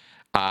 boom.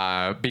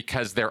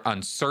 Because they're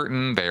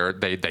uncertain.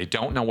 They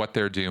don't know what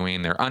they're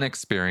doing. They're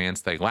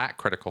unexperienced. They lack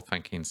critical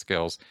thinking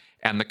skills.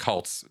 And the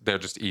cults, they're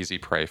just easy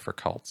prey for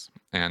cults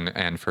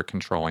and for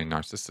controlling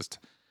narcissist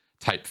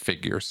type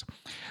figures.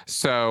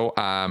 So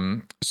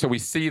we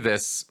see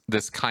this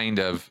kind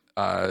of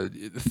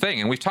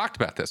thing, and we've talked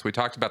about this. We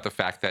talked about the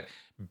fact that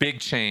big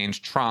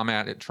change,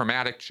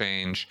 traumatic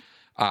change,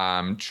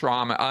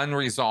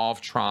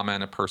 unresolved trauma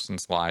in a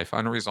person's life,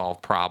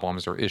 unresolved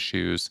problems or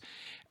issues,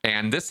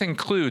 and this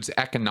includes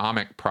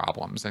economic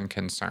problems and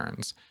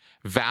concerns,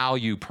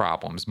 value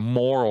problems,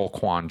 moral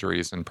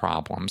quandaries and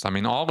problems. I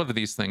mean, all of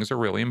these things are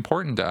really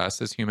important to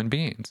us as human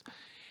beings.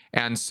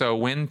 And so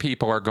when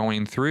people are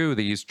going through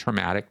these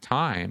traumatic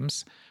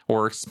times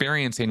or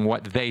experiencing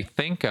what they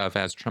think of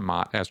as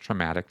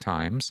traumatic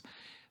times,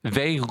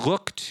 they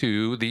look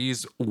to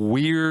these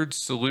weird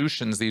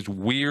solutions, these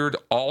weird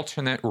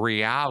alternate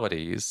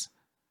realities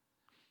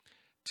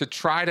to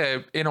try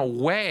to, in a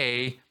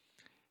way,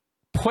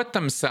 put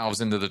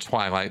themselves into the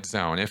Twilight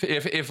Zone.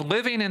 If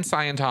living in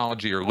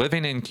Scientology or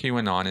living in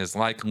QAnon is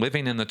like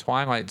living in the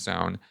Twilight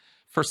Zone,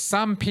 for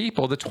some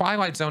people, the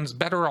Twilight Zone is a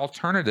better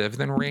alternative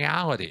than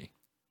reality.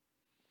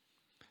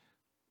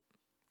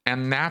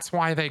 And that's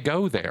why they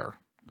go there.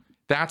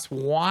 That's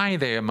why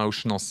the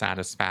emotional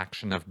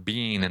satisfaction of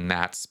being in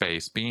that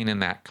space, being in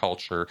that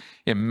culture,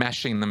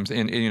 enmeshing them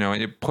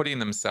in, putting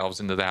themselves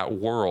into that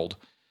world.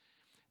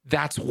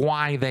 That's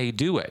why they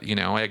do it.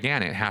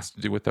 Again, it has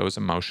to do with those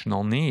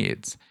emotional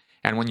needs.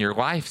 And when your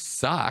life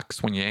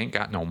sucks, when you ain't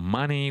got no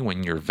money,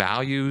 when your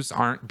values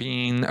aren't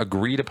being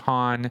agreed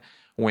upon,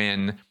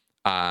 when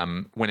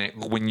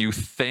you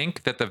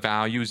think that the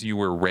values you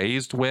were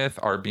raised with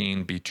are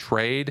being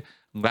betrayed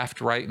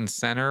left, right, and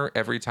center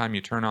every time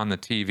you turn on the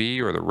TV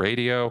or the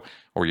radio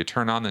or you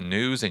turn on the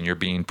news and you're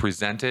being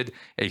presented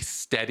a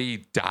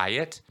steady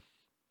diet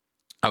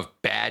of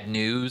bad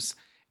news,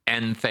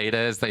 N theta,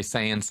 as they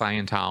say in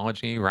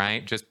Scientology,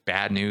 right? Just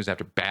bad news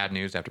after bad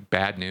news after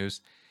bad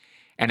news.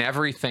 And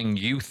everything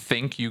you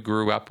think you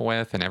grew up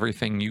with and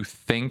everything you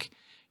think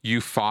you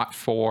fought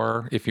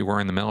for if you were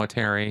in the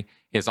military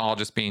is all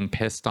just being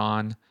pissed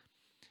on,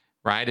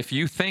 right? If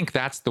you think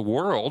that's the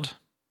world,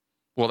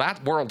 well,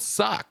 that world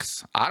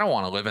sucks. I don't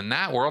want to live in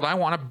that world. I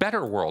want a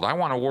better world. I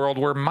want a world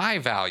where my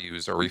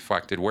values are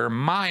reflected, where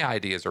my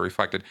ideas are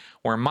reflected,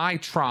 where my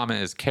trauma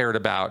is cared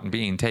about and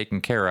being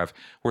taken care of,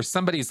 where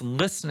somebody's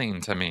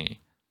listening to me.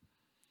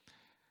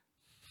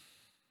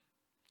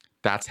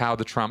 That's how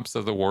the Trumps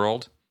of the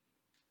world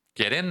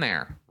get in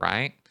there,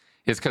 right?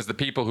 It's because the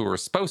people who are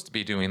supposed to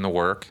be doing the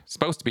work,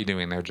 supposed to be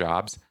doing their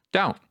jobs,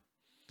 don't.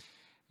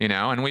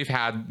 And we've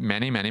had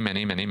many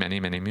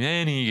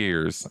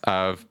years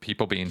of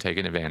people being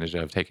taken advantage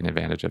of.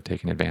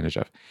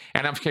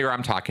 And I'm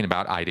talking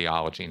about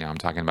ideology now. I'm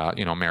talking about,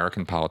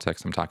 American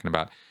politics. I'm talking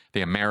about the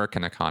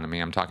American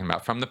economy. I'm talking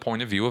about from the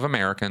point of view of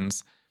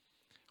Americans,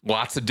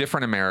 lots of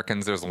different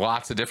Americans. There's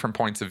lots of different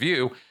points of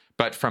view.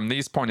 But from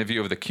these point of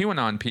view of the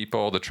QAnon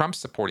people, the Trump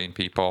supporting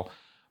people,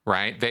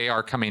 right, they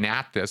are coming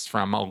at this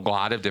from a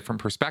lot of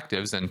different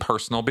perspectives, and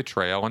personal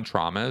betrayal and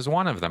trauma is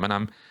one of them. And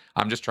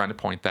I'm just trying to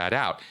point that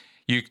out.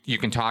 You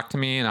can talk to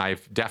me, and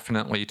I've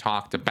definitely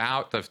talked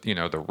about the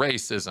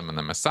racism and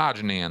the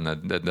misogyny and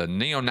the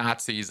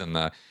neo-Nazis and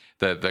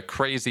the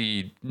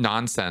crazy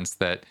nonsense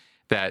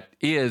that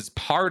is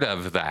part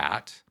of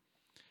that.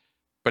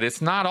 But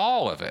it's not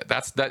all of it.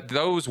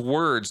 Those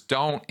words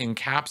don't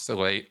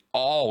encapsulate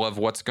all of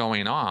what's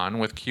going on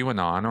with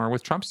QAnon or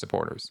with Trump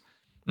supporters.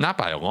 Not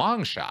by a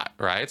long shot,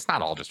 right? It's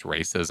not all just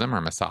racism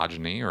or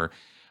misogyny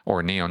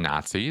or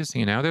neo-Nazis.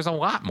 There's a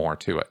lot more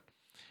to it.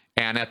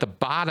 And at the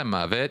bottom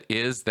of it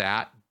is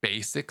that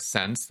basic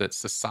sense that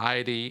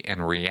society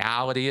and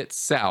reality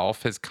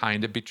itself has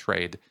kind of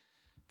betrayed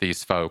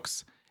these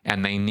folks,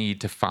 and they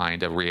need to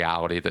find a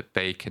reality that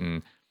they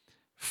can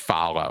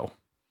follow,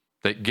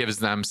 that gives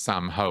them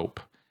some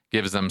hope,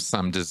 gives them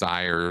some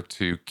desire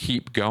to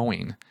keep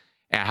going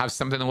and have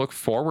something to look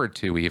forward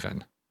to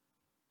even.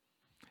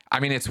 I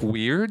mean, it's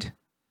weird,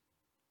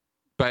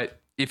 but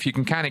if you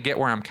can kind of get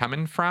where I'm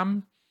coming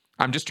from,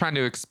 I'm just trying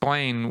to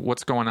explain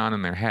what's going on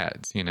in their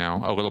heads,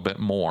 a little bit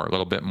more,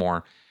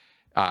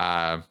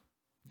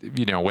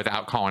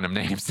 without calling them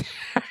names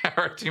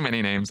or too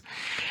many names.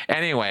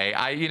 Anyway,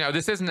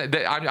 this isn't,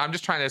 I'm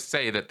just trying to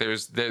say that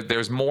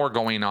there's more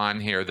going on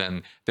here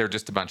than they're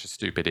just a bunch of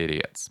stupid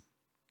idiots.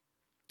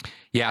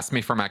 He asked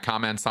me for my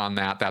comments on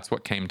that. That's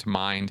what came to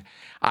mind.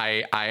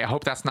 I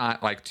hope that's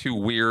not like too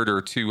weird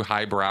or too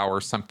highbrow or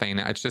something.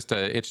 It's just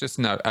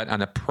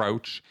an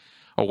approach,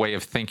 a way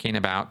of thinking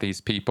about these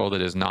people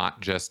that is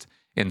not just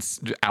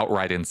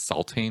outright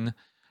insulting,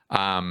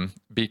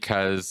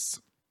 because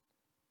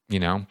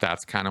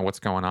that's kind of what's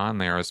going on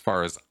there as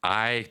far as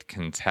I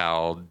can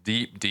tell,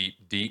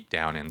 deep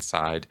down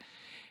inside.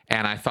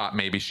 And I thought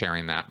maybe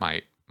sharing that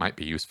might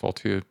be useful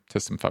to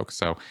some folks.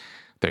 So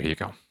there you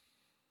go.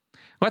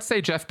 Let's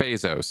say Jeff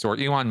Bezos or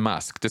Elon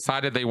Musk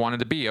decided they wanted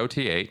to be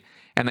OT8,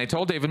 and they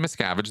told David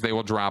Miscavige they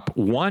will drop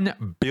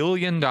 $1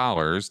 billion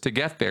to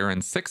get there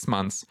in 6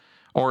 months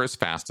or as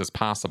fast as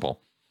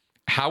possible.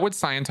 How would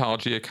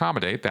Scientology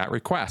accommodate that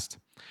request?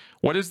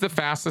 What is the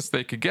fastest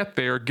they could get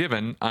there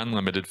given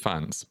unlimited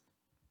funds?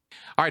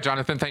 All right,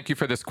 Jonathan, thank you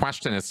for this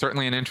question. It's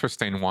certainly an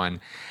interesting one.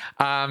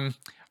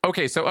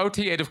 Okay, so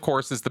OT8, of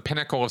course, is the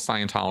pinnacle of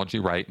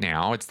Scientology right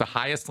now. It's the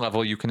highest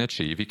level you can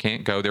achieve. You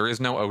can't go, there is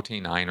no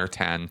OT9 or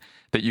 10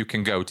 that you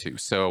can go to.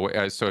 So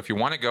if you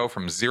want to go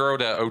from 0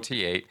 to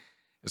OT8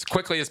 as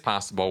quickly as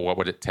possible, what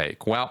would it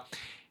take? Well,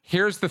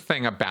 here's the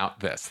thing about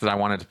this that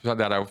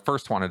I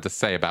first wanted to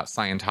say about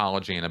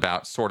Scientology and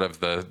about sort of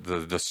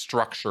the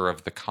structure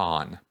of the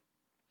con.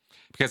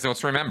 Because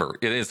let's remember,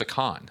 it is a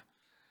con.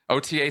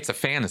 OT8's a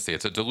fantasy.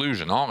 It's a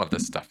delusion. All of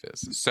this stuff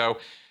is. So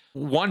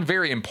one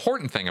very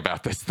important thing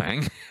about this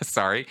thing,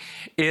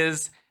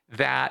 is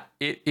that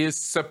it is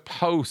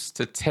supposed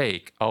to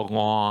take a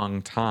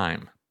long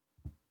time.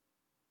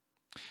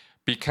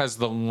 Because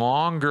the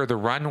longer the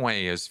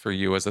runway is for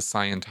you as a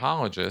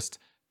Scientologist,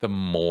 the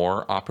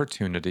more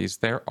opportunities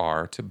there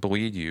are to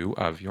bleed you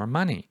of your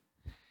money.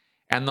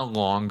 And the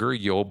longer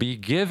you'll be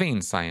giving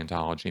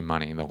Scientology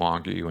money, the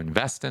longer you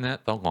invest in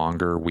it, the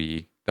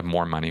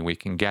more money we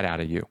can get out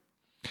of you.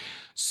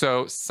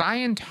 So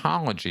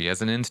Scientology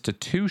as an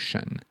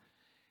institution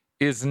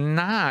is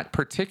not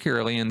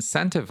particularly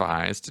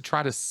incentivized to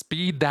try to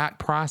speed that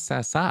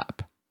process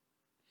up.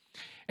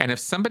 And if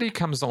somebody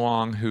comes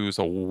along who's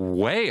a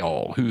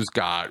whale, who's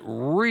got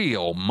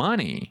real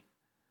money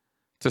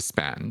to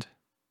spend,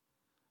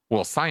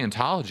 well,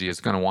 Scientology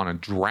is going to want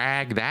to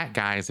drag that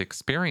guy's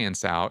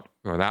experience out,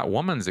 or that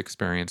woman's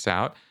experience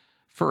out,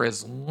 for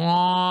as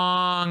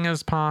long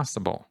as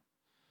possible.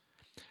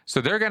 So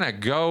they're going to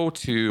go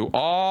to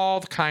all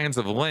kinds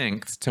of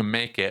lengths to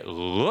make it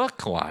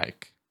look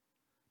like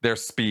they're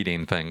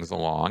speeding things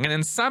along. And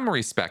in some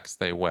respects,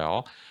 they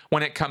will.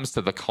 When it comes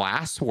to the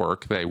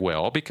classwork, they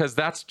will, because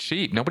that's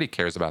cheap. Nobody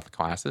cares about the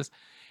classes.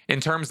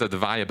 In terms of the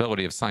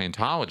viability of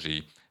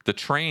Scientology, the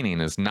training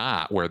is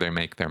not where they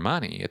make their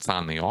money. It's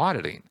on the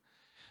auditing.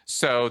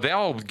 So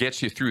they'll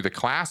get you through the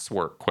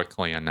classwork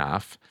quickly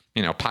enough.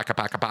 You know, paka,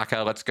 paka,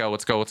 paka, let's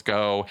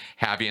go,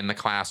 have you in the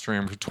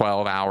classroom for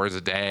 12 hours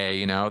a day.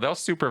 You know, they'll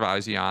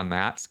supervise you on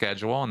that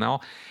schedule,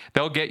 and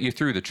they'll get you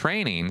through the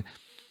training.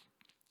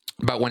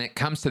 But when it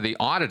comes to the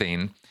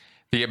auditing,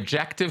 the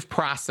objective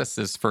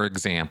processes, for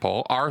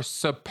example, are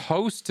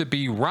supposed to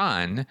be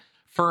run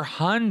for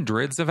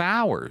hundreds of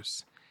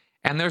hours.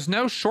 And there's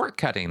no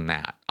shortcutting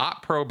that.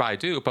 Op-Pro by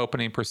dupe,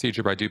 opening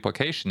procedure by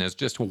duplication, is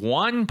just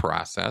one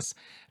process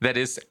that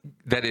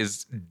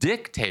is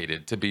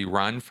dictated to be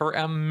run for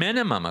a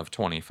minimum of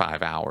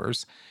 25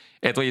 hours,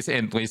 at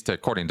least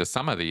according to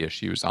some of the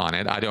issues on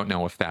it. I don't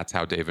know if that's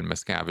how David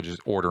Miscavige is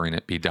ordering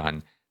it be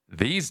done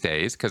these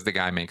days, because the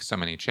guy makes so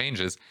many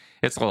changes,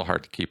 it's a little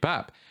hard to keep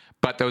up.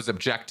 But those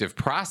objective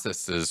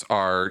processes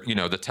are, you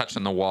know, the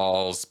touching the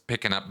walls,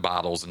 picking up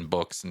bottles and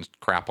books and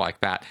crap like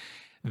that.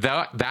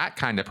 That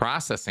kind of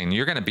processing,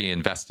 you're going to be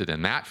invested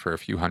in that for a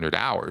few hundred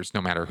hours,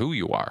 no matter who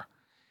you are.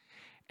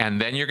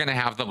 And then you're going to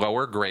have the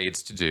lower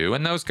grades to do,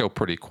 and those go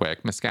pretty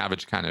quick.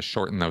 Miscavige kind of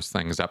shortened those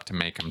things up to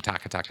make them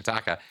taka, taka,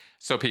 taka,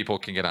 so people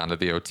can get onto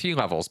the OT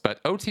levels.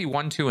 But OT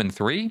 1, 2, and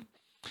 3,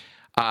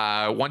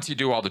 once you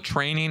do all the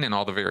training and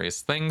all the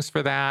various things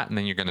for that, and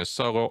then you're going to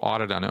solo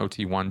audit on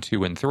OT 1,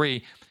 2, and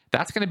 3,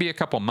 that's going to be a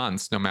couple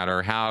months, no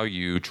matter how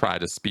you try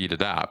to speed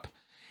it up.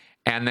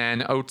 And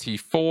then OT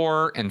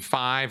 4 and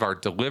 5 are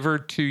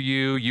delivered to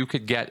you. You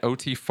could get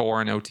OT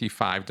 4 and OT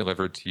 5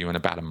 delivered to you in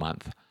about a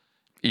month.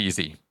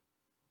 Easy.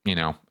 You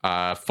know,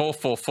 full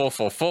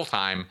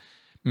time,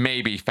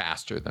 maybe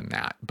faster than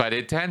that. But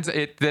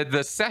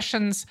the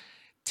sessions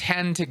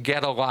tend to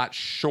get a lot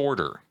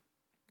shorter.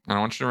 I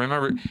want you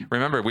to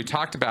remember, we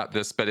talked about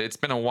this, but it's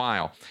been a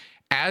while.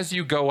 As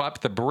you go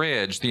up the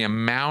bridge, the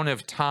amount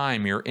of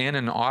time you're in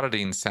an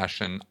auditing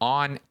session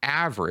on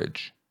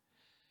average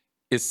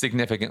is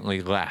significantly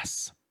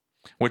less,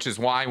 which is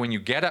why when you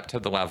get up to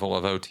the level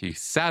of OT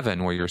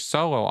 7, where you're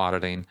solo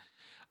auditing,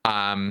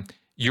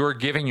 you're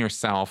giving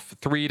yourself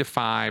 3 to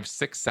 5,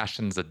 6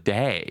 sessions a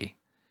day.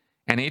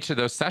 And each of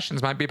those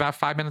sessions might be about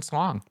 5 minutes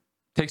long.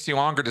 It takes you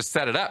longer to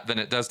set it up than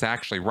it does to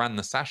actually run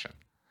the session.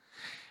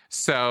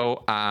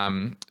 So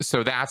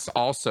that's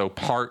also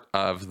part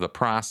of the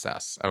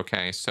process.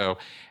 Okay. So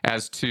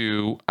as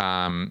to,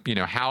 you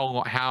know,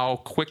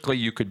 how quickly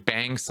you could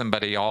bang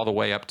somebody all the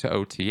way up to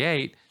OT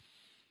 8,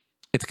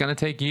 it's going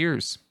to take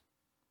years.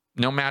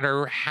 No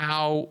matter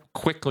how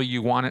quickly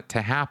you want it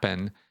to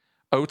happen,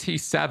 OT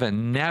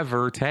 7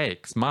 never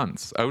takes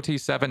months. OT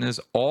 7 is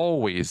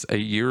always a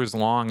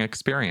years-long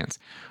experience.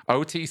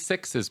 OT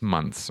 6 is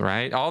months,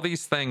 right? All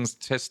these things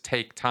just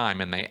take time,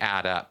 and they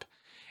add up.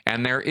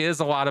 And there is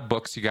a lot of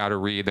books you got to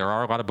read. There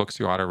are a lot of books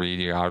you ought to read.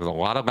 You got a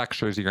lot of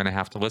lectures you're going to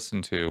have to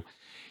listen to.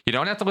 You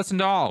don't have to listen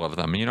to all of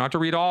them. You don't have to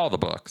read all the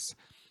books.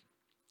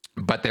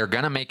 But they're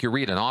going to make you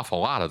read an awful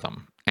lot of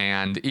them.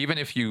 And even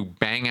if you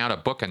bang out a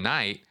book a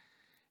night,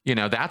 you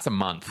know, that's a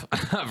month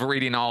of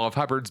reading all of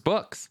Hubbard's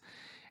books.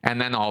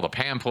 And then all the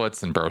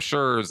pamphlets and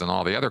brochures and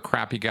all the other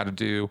crap you got to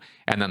do.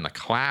 And then the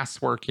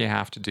classwork you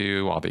have to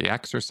do, all the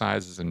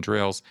exercises and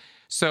drills.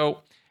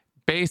 So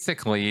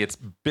basically, it's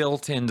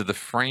built into the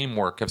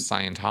framework of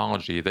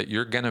Scientology that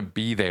you're going to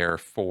be there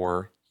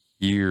for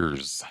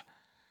years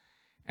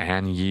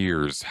and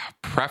years,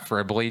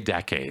 preferably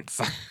decades.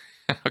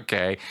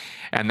 Okay.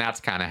 And that's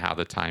kind of how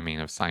the timing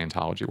of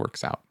Scientology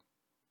works out.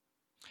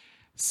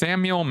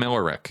 Samuel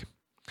Millerick.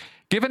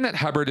 Given that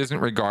Hubbard isn't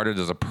regarded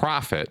as a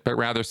prophet, but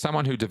rather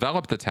someone who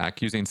developed the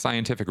tech using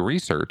scientific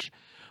research,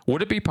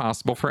 would it be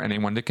possible for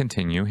anyone to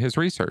continue his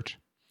research?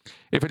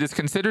 If it is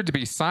considered to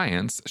be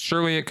science,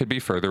 surely it could be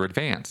further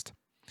advanced.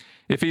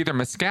 If either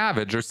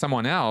Miscavige or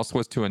someone else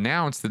was to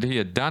announce that he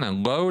had done a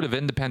load of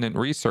independent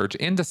research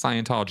into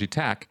Scientology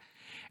tech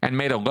and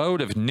made a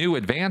load of new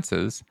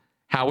advances,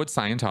 how would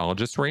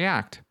Scientologists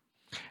react?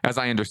 As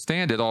I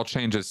understand it, all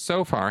changes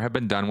so far have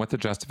been done with the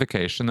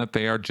justification that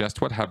they are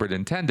just what Hubbard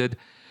intended,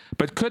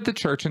 but could the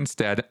church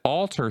instead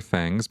alter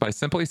things by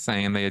simply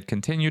saying they had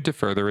continued to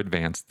further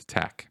advance the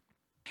tech?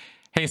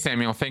 Hey,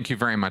 Samuel, thank you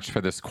very much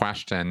for this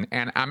question.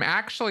 And I'm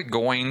actually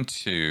going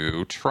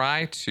to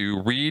try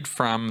to read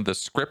from the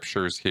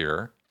scriptures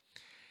here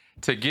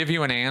to give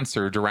you an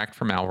answer direct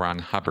from L. Ron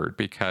Hubbard,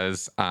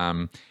 because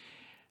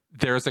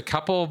There's a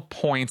couple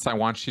points I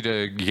want you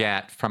to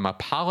get from a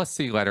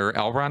policy letter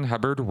L. Ron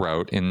Hubbard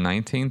wrote in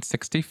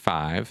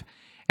 1965,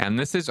 and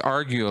this is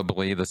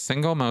arguably the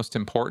single most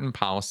important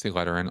policy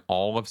letter in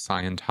all of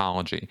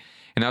Scientology.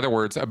 In other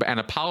words, and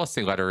a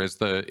policy letter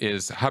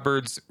is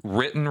Hubbard's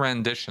written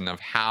rendition of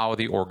how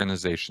the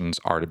organizations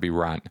are to be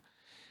run.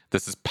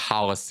 This is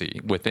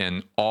policy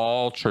within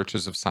all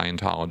churches of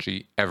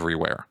Scientology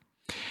everywhere.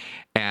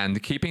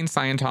 And keeping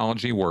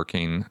Scientology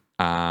working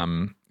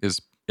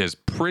is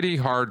pretty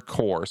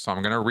hardcore. So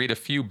I'm going to read a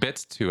few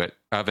bits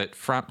of it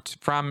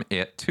from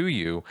it to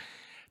you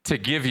to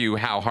give you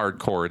how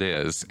hardcore it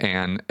is,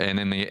 and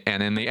in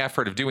the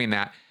effort of doing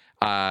that,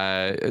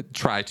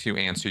 try to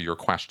answer your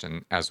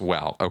question as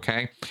well.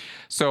 Okay,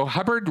 so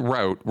Hubbard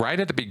wrote right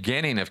at the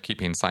beginning of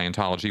Keeping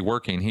Scientology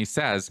Working. He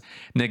says,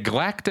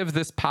 "Neglect of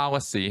this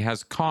policy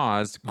has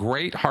caused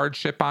great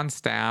hardship on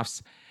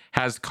staffs,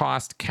 has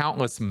cost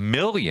countless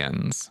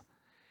millions,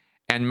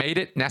 and made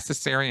it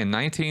necessary in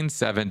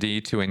 1970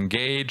 to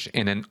engage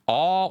in an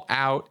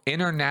all-out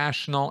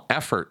international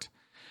effort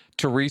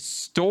to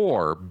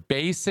restore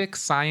basic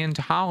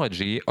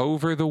Scientology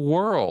over the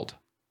world."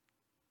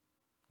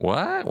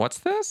 What? What's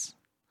this?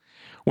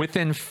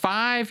 Within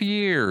 5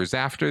 years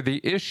after the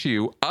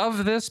issue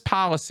of this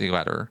policy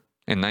letter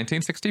in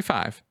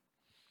 1965,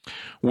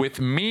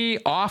 with me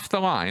off the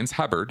lines,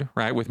 Hubbard,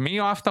 right? With me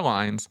off the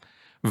lines,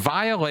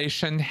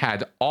 violation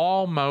had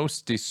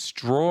almost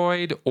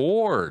destroyed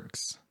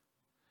orgs.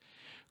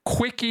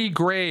 Quickie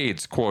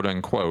grades, quote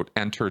unquote,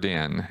 entered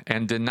in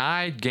and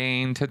denied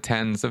gain to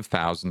tens of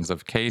thousands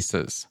of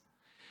cases.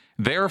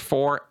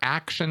 Therefore,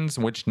 actions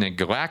which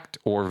neglect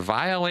or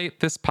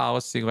violate this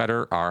policy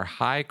letter are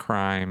high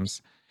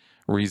crimes,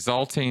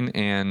 resulting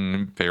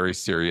in very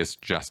serious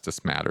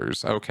justice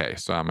matters. Okay,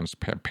 so I'm going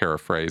to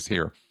paraphrase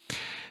here.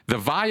 The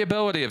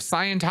viability of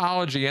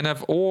Scientology and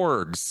of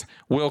orgs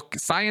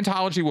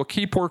Scientology will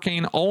keep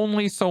working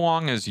only so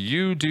long as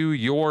you do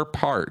your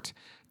part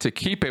to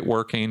keep it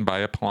working by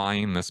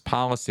applying this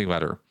policy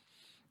letter.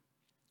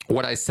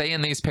 What I say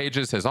in these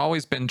pages has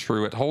always been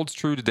true. It holds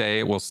true today.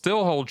 It will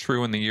still hold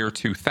true in the year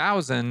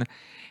 2000,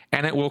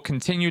 and it will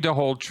continue to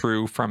hold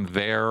true from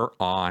there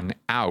on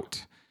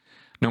out.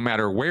 No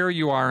matter where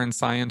you are in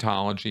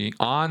Scientology,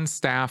 on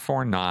staff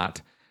or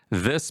not,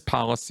 this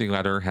policy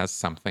letter has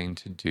something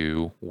to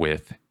do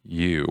with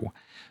you.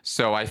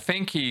 So I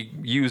think he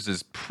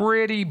uses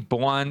pretty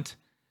blunt,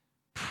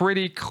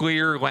 pretty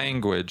clear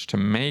language to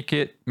make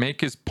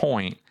his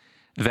point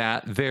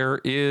that there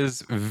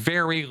is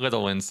very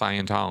little in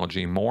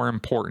Scientology more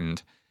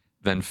important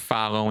than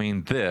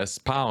following this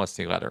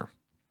policy letter.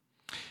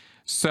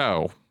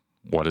 So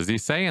what does he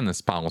say in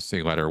this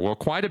policy letter? Well,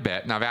 quite a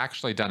bit, and I've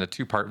actually done a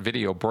 2-part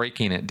video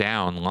breaking it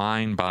down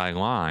line by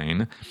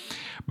line.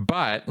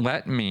 But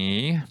let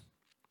me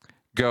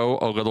go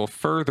a little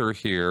further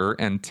here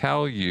and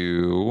tell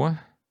you,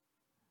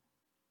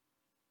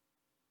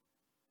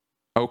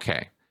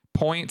 okay,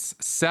 points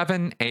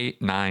 7,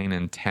 8, 9,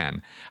 and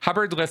 10.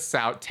 Hubbard lists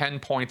out 10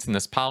 points in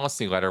this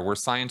policy letter where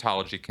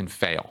Scientology can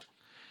fail,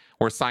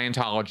 where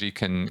Scientology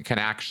can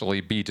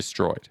actually be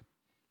destroyed.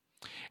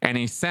 And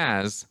he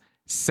says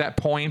set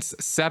points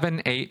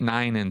 7, 8,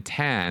 9, and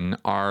 10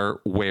 are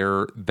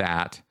where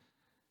that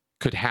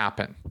could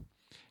happen.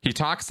 He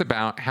talks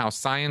about how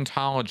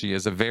Scientology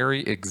is a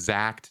very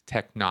exact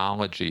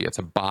technology. It's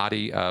a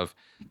body of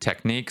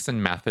techniques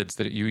and methods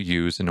that you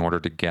use in order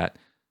to get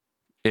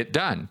it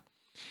done.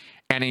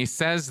 And he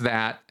says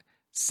that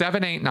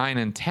 7, 8, 9,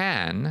 and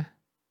 10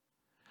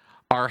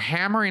 are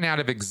hammering out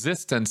of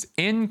existence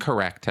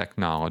incorrect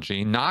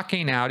technology,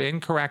 knocking out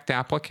incorrect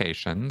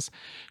applications,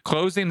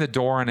 closing the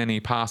door on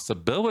any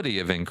possibility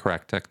of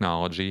incorrect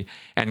technology,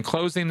 and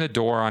closing the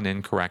door on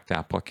incorrect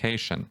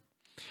application.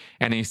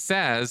 And he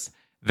says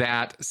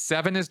that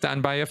 7 is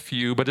done by a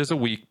few, but is a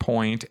weak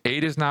point.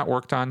 8 is not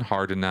worked on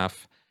hard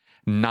enough.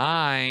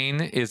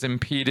 9 is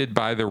impeded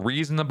by the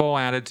reasonable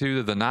attitude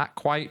of the not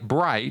quite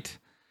bright.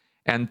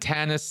 And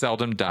 10 is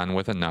seldom done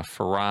with enough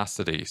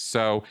ferocity.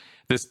 So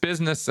this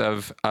business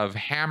of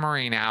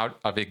hammering out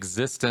of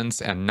existence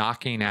and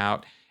knocking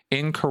out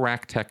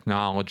incorrect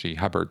technology,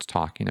 Hubbard's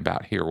talking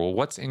about here. Well,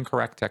 what's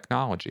incorrect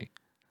technology?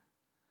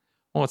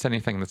 Well, it's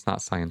anything that's not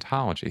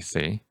Scientology,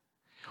 see?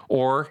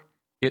 Or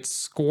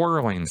it's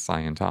squirreling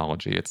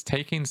Scientology. It's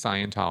taking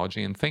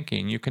Scientology and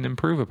thinking you can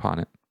improve upon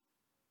it.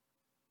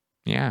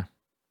 Yeah.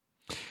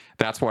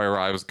 That's where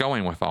I was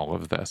going with all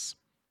of this.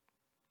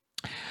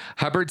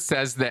 Hubbard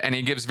says that, and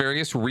he gives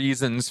various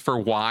reasons for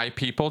why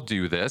people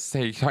do this.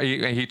 He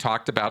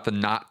talked about the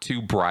not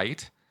too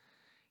bright.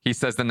 He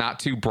says the not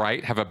too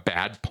bright have a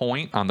bad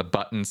point on the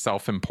button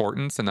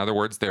self-importance. In other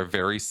words, they're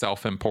very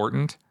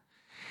self-important.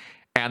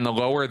 And the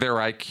lower their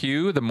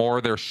IQ, the more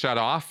they're shut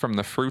off from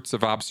the fruits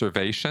of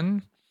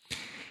observation.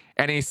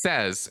 And he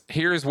says,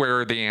 here's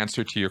where the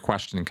answer to your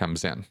question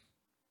comes in.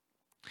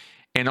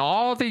 In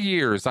all the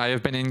years I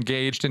have been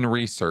engaged in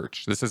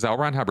research, this is L.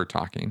 Ron Hubbard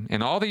talking,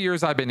 in all the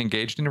years I've been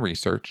engaged in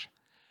research,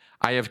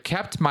 I have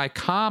kept my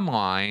comm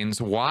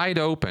lines wide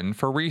open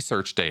for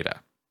research data.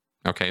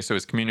 Okay, so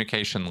his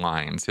communication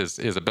lines, his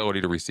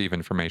ability to receive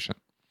information.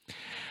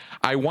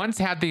 I once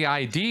had the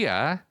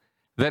idea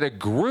that a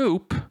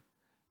group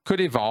could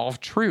evolve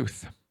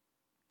truth.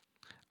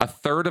 A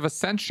third of a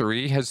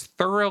century has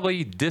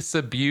thoroughly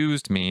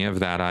disabused me of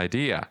that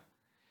idea.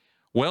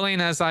 Willing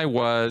as I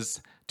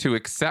was to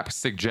accept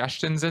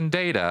suggestions and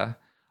data,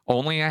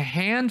 only a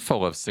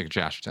handful of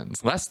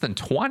suggestions, less than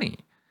 20,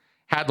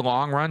 had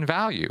long-run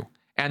value,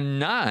 and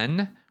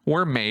none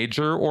were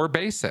major or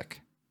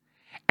basic.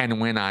 And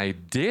when I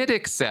did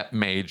accept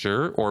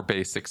major or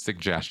basic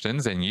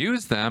suggestions and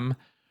use them,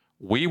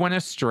 we went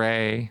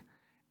astray,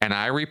 and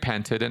I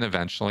repented and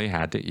eventually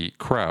had to eat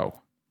crow.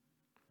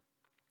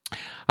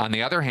 On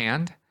the other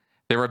hand,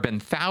 there have been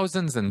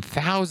thousands and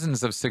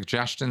thousands of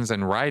suggestions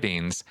and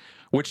writings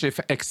which, if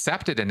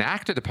accepted and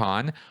acted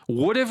upon,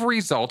 would have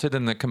resulted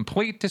in the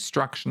complete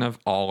destruction of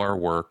all our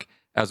work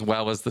as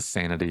well as the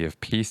sanity of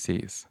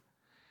PCs.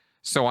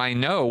 So I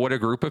know what a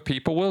group of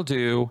people will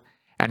do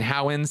and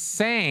how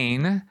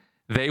insane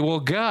they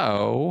will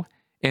go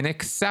in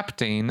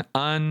accepting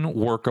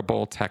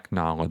unworkable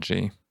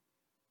technology.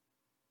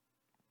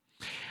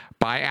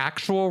 By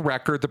actual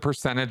record, the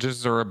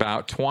percentages are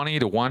about 20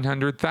 to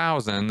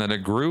 100,000 that a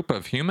group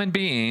of human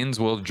beings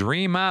will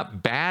dream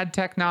up bad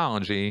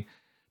technology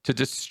to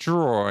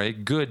destroy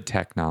good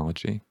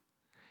technology.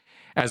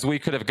 As we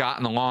could have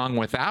gotten along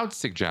without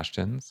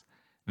suggestions,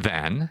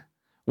 then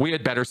we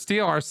had better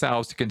steel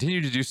ourselves to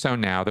continue to do so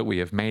now that we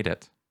have made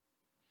it.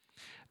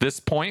 This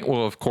point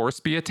will, of course,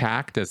 be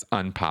attacked as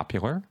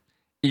unpopular,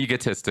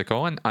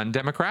 egotistical, and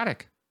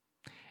undemocratic.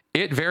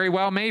 It very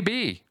well may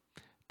be,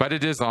 but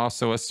it is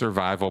also a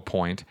survival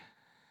point.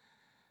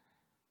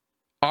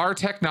 Our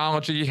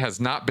technology has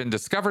not been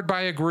discovered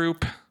by a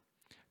group.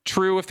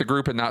 True, if the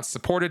group had not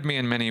supported me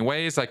in many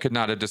ways, I could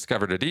not have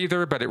discovered it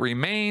either, but it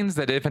remains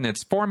that if in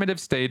its formative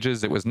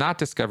stages it was not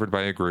discovered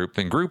by a group,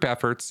 then group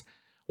efforts,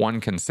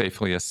 one can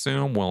safely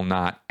assume, will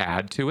not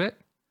add to it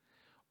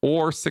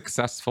or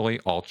successfully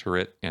alter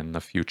it in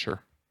the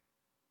future.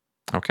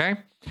 Okay?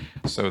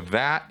 So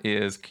that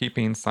is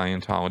keeping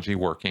Scientology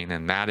working,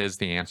 and that is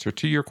the answer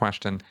to your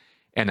question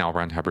in L.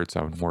 Ron Hubbard's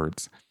own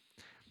words.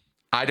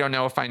 I don't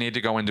know if I need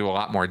to go into a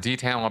lot more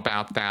detail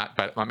about that,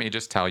 but let me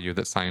just tell you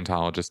that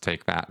Scientologists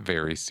take that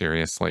very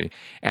seriously.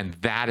 And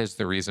that is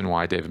the reason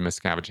why David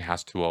Miscavige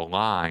has to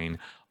align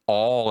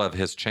all of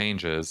his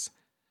changes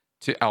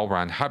to L.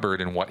 Ron Hubbard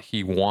and what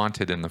he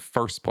wanted in the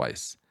first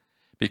place.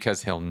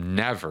 Because he'll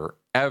never,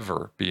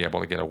 ever be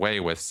able to get away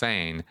with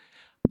saying,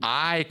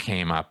 I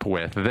came up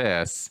with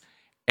this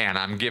and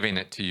I'm giving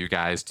it to you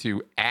guys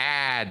to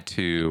add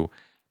to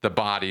the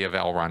body of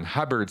L. Ron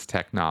Hubbard's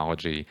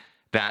technology.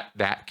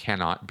 That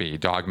cannot be.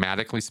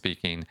 Dogmatically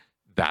speaking,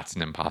 that's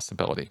an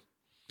impossibility.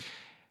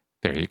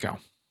 There you go.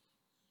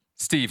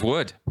 Steve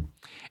Wood.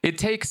 It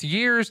takes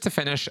years to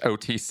finish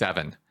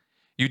OT7.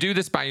 You do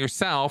this by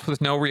yourself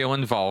with no real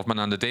involvement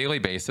on a daily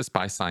basis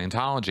by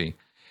Scientology.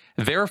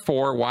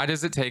 Therefore, why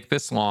does it take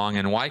this long,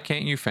 and why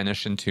can't you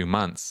finish in 2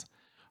 months?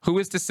 Who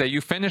is to say you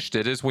finished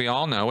it? As we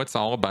all know, it's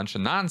all a bunch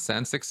of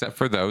nonsense except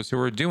for those who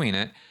are doing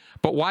it.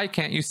 But why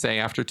can't you say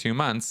after 2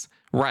 months,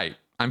 right,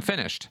 I'm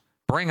finished.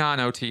 Bring on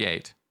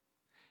OT8.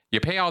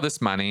 You pay all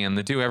this money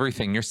and do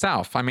everything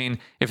yourself. I mean,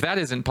 if that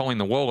isn't pulling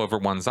the wool over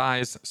one's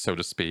eyes, so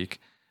to speak,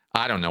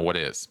 I don't know what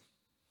is.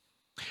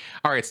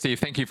 All right, Steve,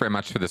 thank you very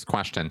much for this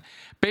question.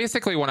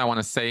 Basically, what I want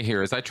to say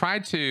here is I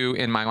tried to,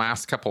 in my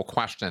last couple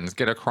questions,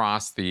 get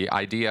across the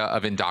idea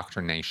of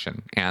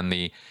indoctrination and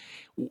the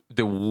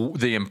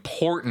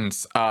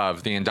importance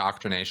of the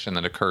indoctrination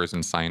that occurs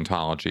in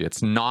Scientology.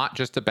 It's not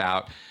just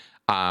about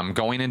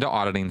going into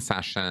auditing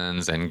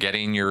sessions and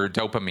getting your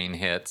dopamine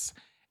hits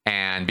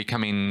and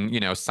becoming,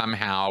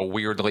 somehow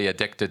weirdly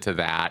addicted to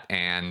that.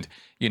 And,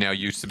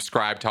 you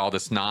subscribe to all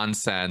this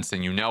nonsense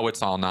and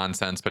it's all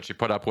nonsense, but you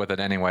put up with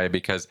it anyway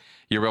because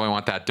you really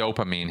want that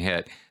dopamine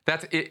hit.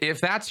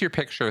 If that's your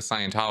picture of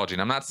Scientology,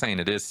 and I'm not saying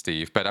it is,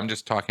 Steve, but I'm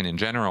just talking in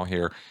general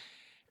here,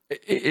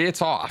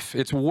 it's off.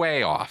 It's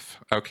way off,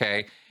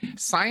 okay?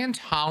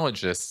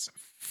 Scientologists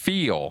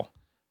feel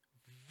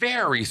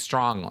very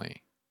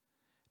strongly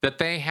that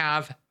they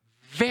have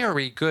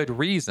very good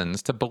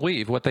reasons to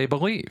believe what they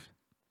believe.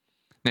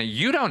 Now,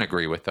 you don't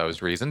agree with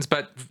those reasons,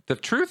 but the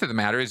truth of the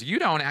matter is you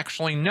don't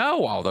actually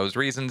know all those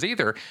reasons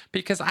either,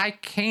 because I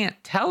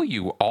can't tell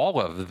you all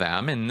of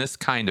them in this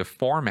kind of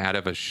format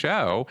of a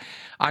show.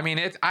 I mean,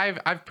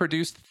 I've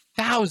produced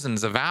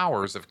thousands of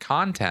hours of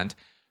content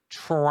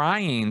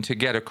trying to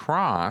get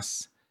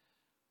across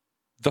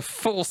the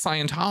full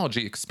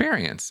Scientology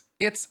experience.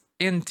 It's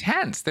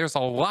intense. There's a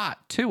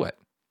lot to it.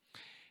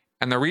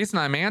 And the reason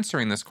I'm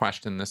answering this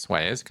question this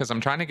way is because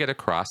I'm trying to get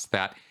across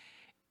that,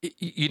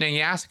 you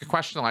ask a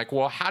question like,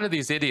 well, how do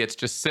these idiots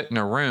just sit in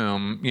a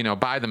room,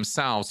 by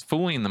themselves,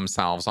 fooling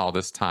themselves all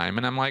this time?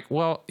 And I'm like,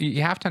 well,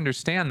 you have to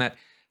understand that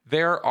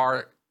there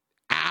are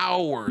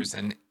hours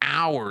and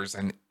hours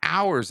and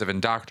hours of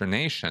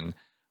indoctrination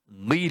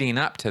leading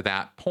up to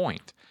that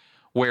point,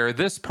 where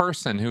this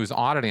person who's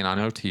auditing on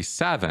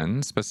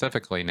OT7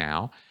 specifically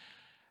now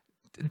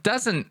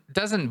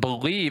doesn't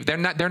believe, they're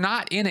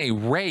not in a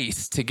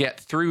race to get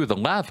through the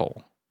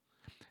level.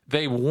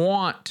 They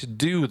want to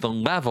do the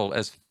level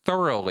as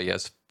thoroughly,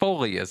 as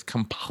fully, as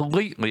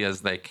completely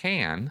as they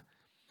can,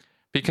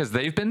 because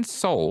they've been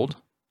sold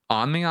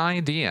on the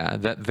idea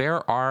that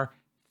there are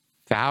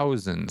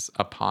thousands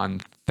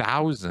upon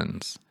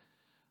thousands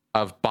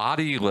of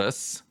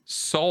bodiless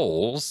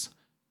souls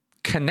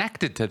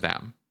connected to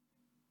them,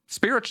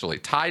 spiritually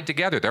tied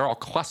together. They're all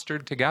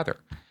clustered together.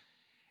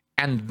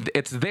 And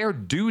it's their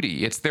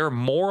duty, it's their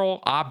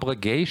moral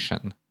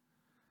obligation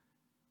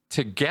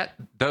to get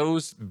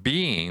those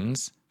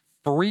beings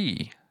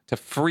free, to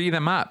free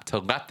them up, to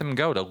let them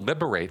go, to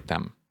liberate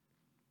them,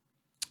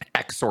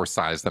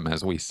 exorcise them,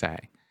 as we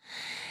say.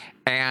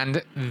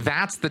 And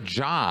that's the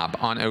job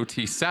on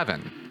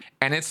OT7.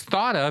 And it's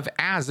thought of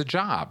as a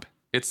job.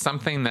 It's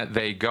something that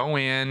they go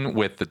in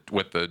with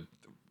the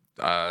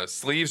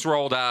sleeves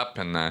rolled up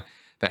and the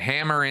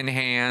hammer in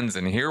hands,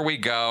 and here we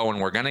go,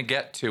 and we're going to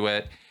get to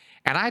it.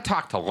 And I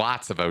talked to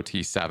lots of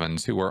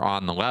OT7s who were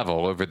on the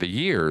level over the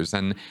years,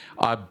 and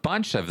a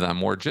bunch of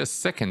them were just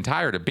sick and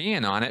tired of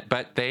being on it,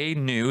 but they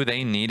knew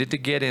they needed to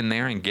get in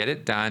there and get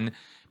it done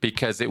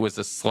because it was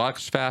a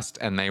slugfest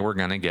and they were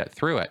going to get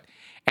through it.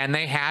 And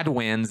they had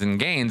wins and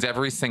gains.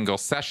 Every single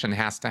session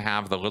has to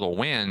have the little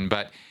win,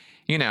 but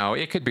you know,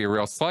 it could be a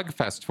real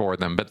slugfest for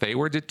them, but they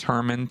were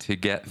determined to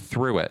get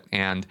through it.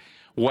 And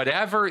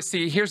whatever,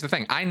 see, here's the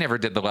thing. I never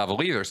did the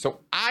level either, so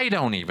I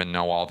don't even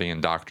know all the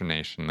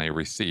indoctrination they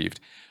received.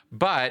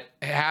 But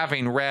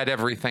having read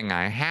everything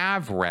I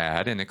have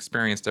read and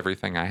experienced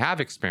everything I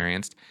have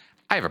experienced,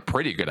 I have a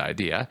pretty good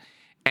idea.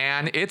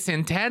 And it's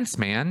intense,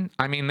 man.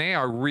 I mean, they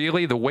are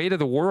really, the weight of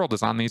the world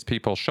is on these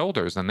people's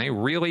shoulders, and they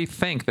really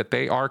think that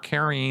they are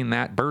carrying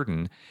that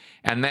burden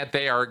and that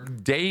they are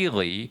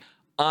daily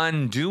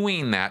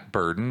undoing that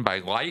burden by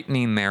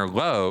lightening their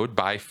load,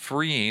 by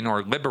freeing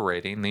or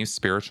liberating these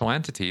spiritual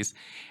entities.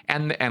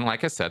 And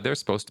like I said, there's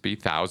supposed to be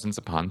thousands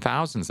upon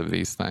thousands of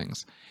these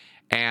things.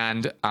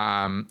 And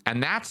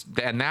that's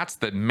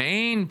the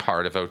main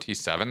part of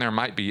OT7. There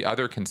might be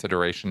other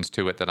considerations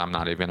to it that I'm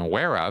not even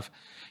aware of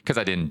because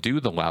I didn't do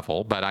the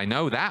level, but I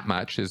know that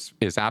much is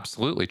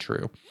absolutely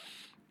true.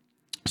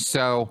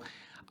 So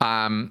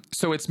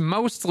it's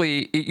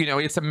mostly, you know,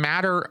 it's a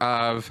matter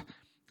of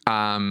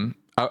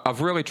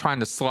really trying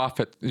to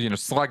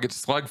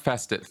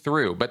slugfest it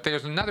through. But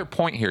there's another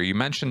point here. You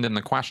mentioned in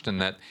the question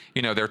that,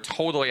 you know, they're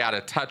totally out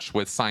of touch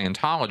with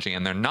Scientology,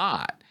 and they're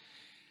not.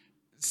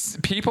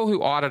 People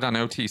who audit on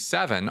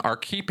OT7 are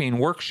keeping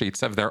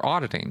worksheets of their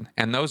auditing,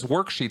 and those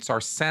worksheets are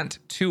sent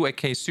to a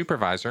case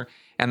supervisor,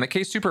 and the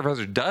case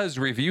supervisor does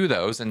review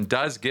those and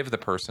does give the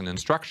person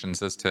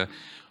instructions as to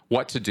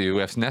what to do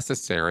if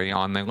necessary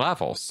on the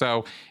level.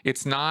 So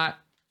it's not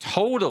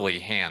totally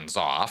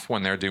hands-off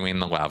when they're doing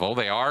the level.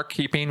 They are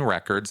keeping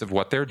records of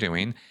what they're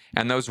doing,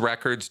 and those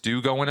records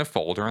do go in a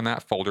folder, and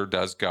that folder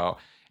does go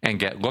and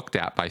get looked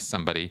at by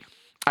somebody.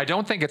 I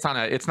don't think it's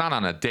not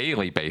on a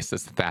daily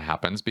basis that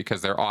happens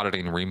because they're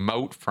auditing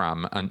remote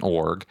from an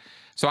org.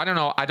 So I don't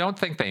know. I don't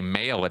think they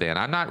mail it in.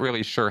 I'm not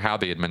really sure how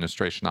the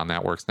administration on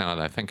that works now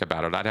that I think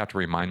about it. I'd have to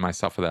remind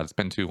myself of that. It's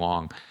been too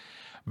long.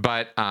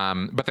 But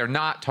they're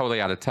not totally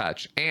out of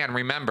touch. And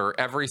remember,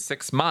 every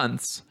 6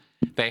 months,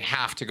 they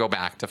have to go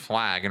back to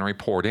flag and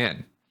report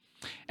in.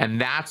 And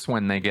that's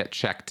when they get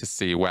checked to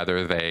see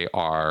whether they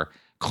are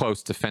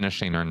close to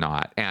finishing or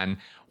not. And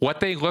what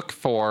they look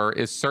for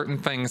is certain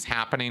things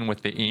happening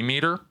with the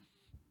e-meter,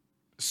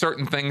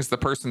 certain things the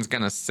person's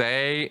going to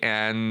say,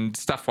 and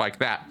stuff like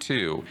that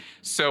too.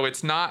 So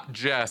it's not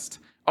just,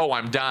 oh,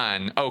 I'm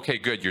done. Okay,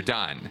 good, you're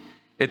done.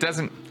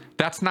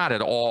 That's not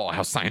at all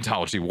how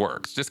Scientology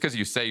works. Just because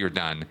you say you're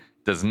done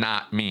does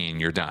not mean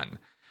you're done.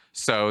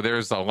 So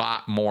there's a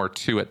lot more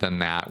to it than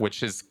that,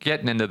 which is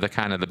getting into the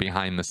kind of the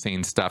behind the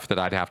scenes stuff that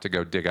I'd have to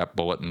go dig up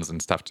bulletins and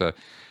stuff to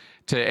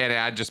and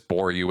I'd just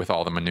bore you with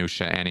all the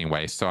minutia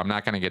anyway. So I'm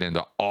not going to get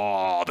into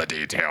all the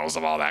details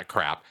of all that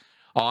crap.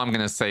 All I'm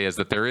going to say is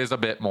that there is a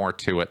bit more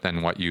to it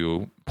than what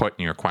you put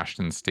in your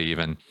question, Steve.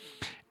 And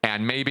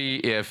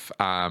maybe if,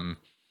 you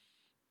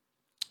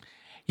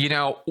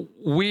know,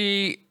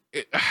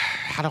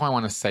 how do I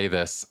want to say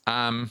this?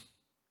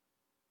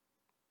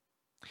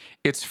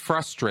 It's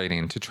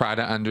frustrating to try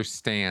to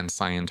understand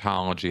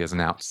Scientology as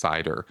an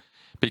outsider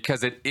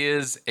because it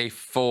is a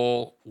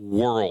full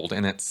world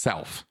in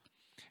itself.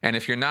 And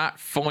if you're not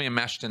fully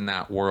enmeshed in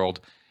that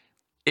world,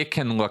 it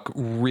can look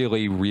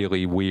really,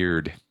 really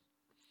weird.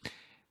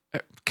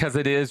 Because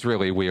it is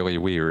really, really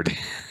weird,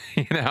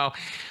 you know?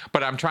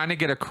 But I'm trying to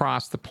get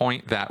across the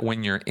point that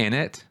when you're in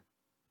it,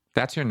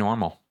 that's your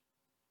normal.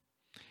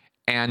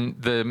 And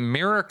the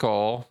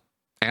miracle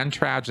and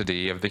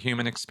tragedy of the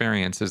human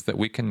experience is that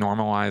we can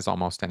normalize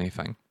almost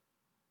anything.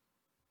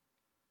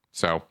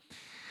 So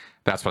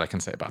that's what I can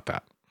say about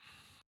that.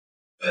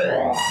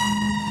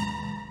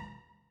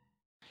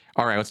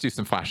 All right, let's do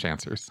some flash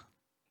answers.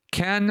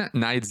 Ken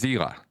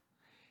Naidzila.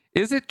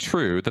 Is it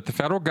true that the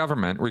federal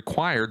government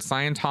required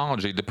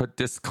Scientology to put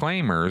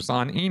disclaimers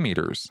on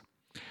e-meters?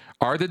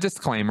 Are the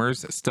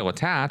disclaimers still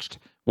attached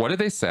What do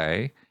they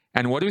say?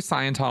 And what do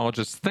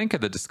Scientologists think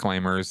of the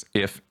disclaimers,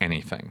 if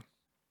anything?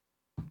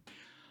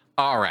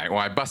 All right, well,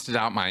 I busted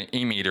out my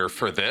e-meter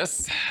for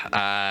this.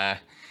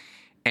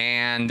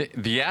 And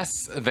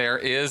yes, there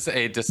is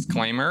a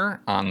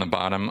disclaimer on the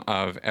bottom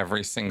of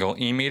every single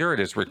e-meter. It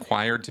is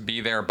required to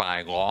be there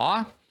by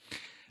law.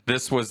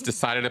 This was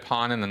decided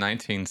upon in the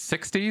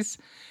 1960s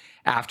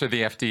after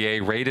the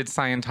FDA raided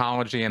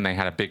Scientology, and they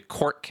had a big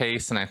court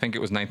case, and I think it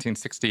was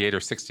 1968 or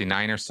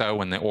 69 or so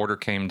when the order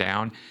came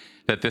down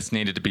that this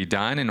needed to be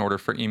done in order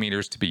for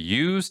e-meters to be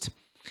used.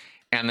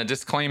 And the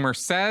disclaimer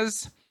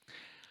says,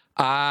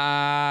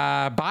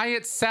 by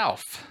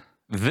itself,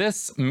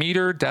 this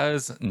meter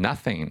does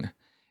nothing.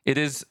 It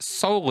is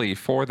solely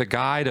for the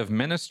guide of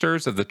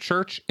ministers of the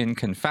church in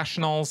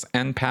confessionals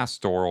and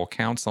pastoral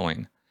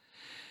counseling.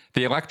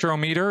 The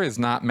electrometer is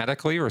not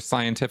medically or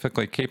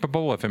scientifically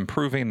capable of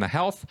improving the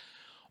health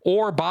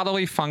or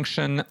bodily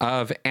function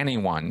of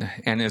anyone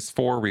and is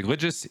for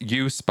religious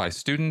use by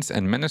students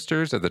and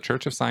ministers of the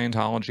Church of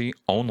Scientology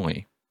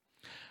only.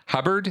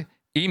 Hubbard,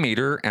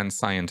 e-meter, and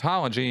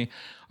Scientology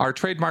are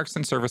trademarks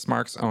and service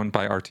marks owned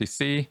by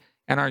RTC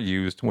and are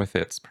used with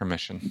its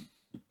permission.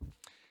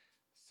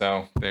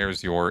 So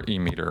there's your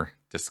e-meter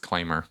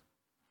disclaimer.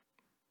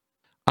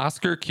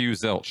 Oscar Q.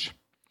 Zilch.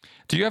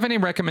 Do you have any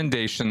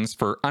recommendations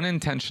for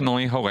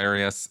unintentionally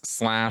hilarious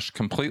 /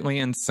 completely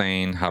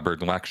insane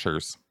Hubbard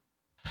lectures?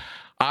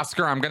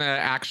 Oscar, I'm going to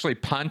actually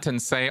punt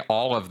and say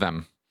all of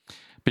them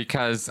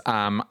because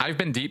I've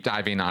been deep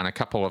diving on a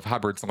couple of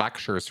Hubbard's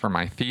lectures for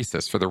my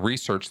thesis, for the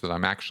research that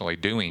I'm actually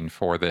doing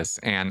for this.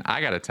 And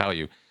I got to tell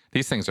you,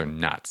 these things are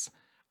nuts.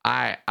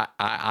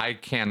 I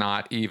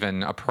cannot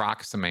even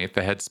approximate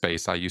the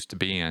headspace I used to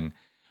be in,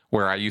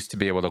 where I used to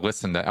be able to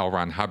listen to L.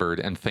 Ron Hubbard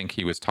and think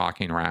he was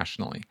talking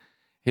rationally.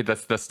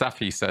 The stuff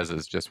he says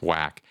is just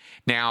whack.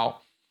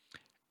 Now,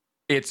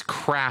 it's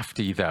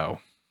crafty, though.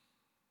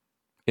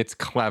 It's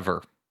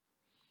clever.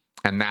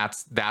 And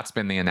that's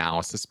been the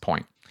analysis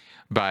point.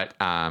 But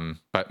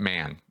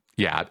man,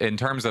 yeah, in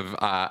terms of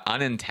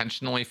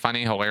unintentionally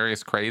funny,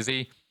 hilarious,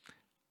 crazy,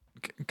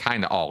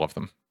 kind of all of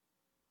them.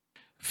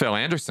 Phil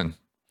Anderson.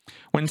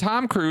 When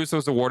Tom Cruise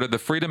was awarded the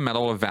Freedom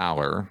Medal of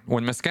Valor,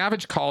 when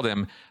Miscavige called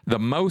him the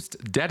most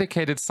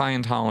dedicated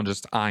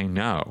Scientologist I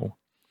know,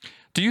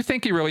 do you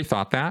think he really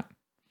thought that?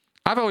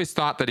 I've always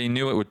thought that he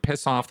knew it would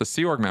piss off the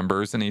Sea Org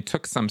members and he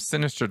took some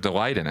sinister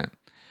delight in it.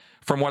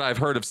 From what I've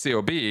heard of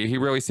COB, he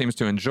really seems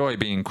to enjoy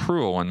being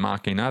cruel and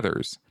mocking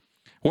others.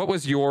 What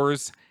was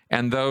yours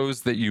and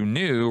those that you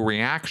knew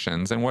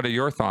reactions, and what are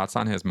your thoughts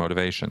on his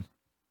motivation?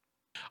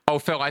 Oh,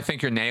 Phil, I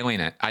think you're nailing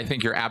it. I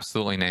think you're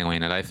absolutely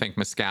nailing it. I think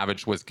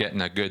Miscavige was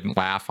getting a good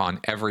laugh on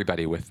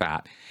everybody with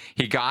that.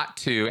 He got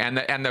to, and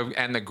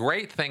the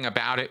great thing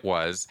about it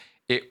was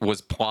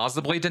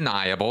plausibly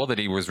deniable that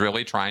he was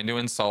really trying to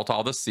insult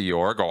all the Sea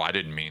Org. Oh, I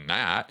didn't mean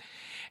that.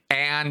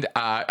 And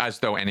as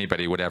though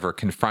anybody would ever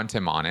confront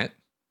him on it,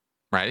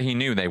 right? He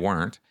knew they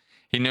weren't.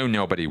 He knew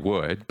nobody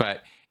would,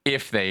 but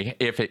if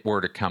it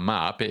were to come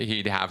up,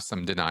 he'd have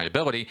some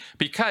deniability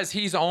because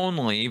he's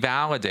only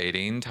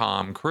validating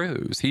Tom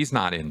Cruise. He's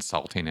not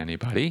insulting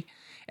anybody.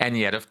 And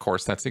yet, of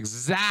course, that's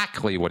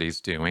exactly what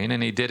he's doing.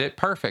 And he did it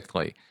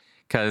perfectly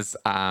because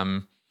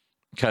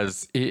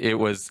it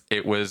was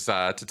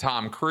to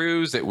Tom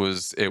Cruise, it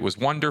was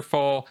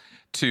wonderful.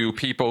 To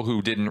people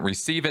who didn't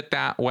receive it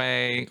that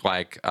way,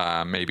 like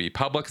maybe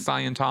public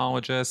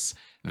Scientologists,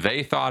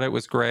 they thought it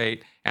was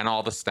great. And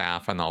all the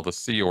staff and all the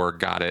Sea Org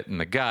got it in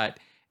the gut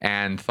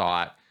and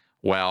thought,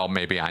 well,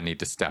 maybe I need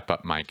to step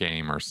up my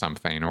game or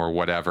something or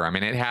whatever. I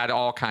mean, it had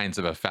all kinds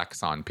of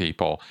effects on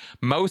people,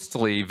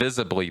 mostly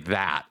visibly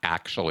that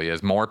actually,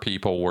 as more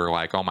people were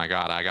like, oh my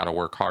God, I got to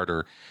work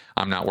harder.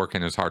 I'm not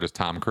working as hard as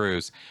Tom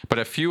Cruise. But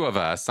a few of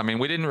us, I mean,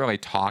 we didn't really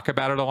talk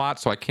about it a lot,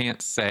 so I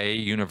can't say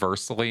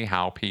universally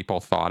how people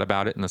thought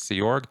about it in the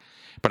Sea Org.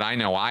 But I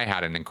know I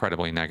had an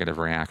incredibly negative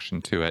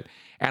reaction to it.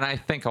 And I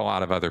think a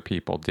lot of other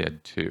people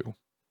did too.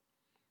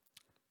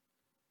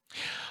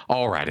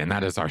 All right, and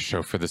that is our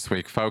show for this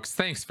week, folks.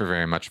 Thanks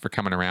very much for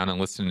coming around and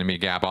listening to me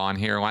gab on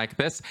here like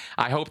this.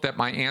 I hope that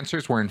my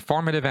answers were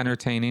informative,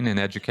 entertaining, and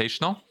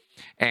educational.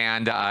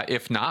 And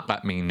if not,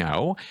 let me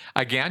know.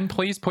 Again,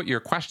 please put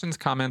your questions,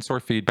 comments, or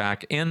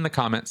feedback in the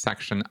comment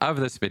section of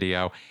this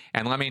video,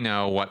 and let me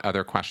know what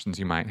other questions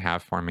you might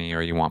have for me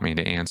or you want me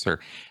to answer.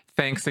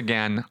 Thanks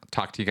again.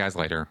 Talk to you guys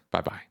later.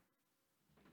 Bye-bye.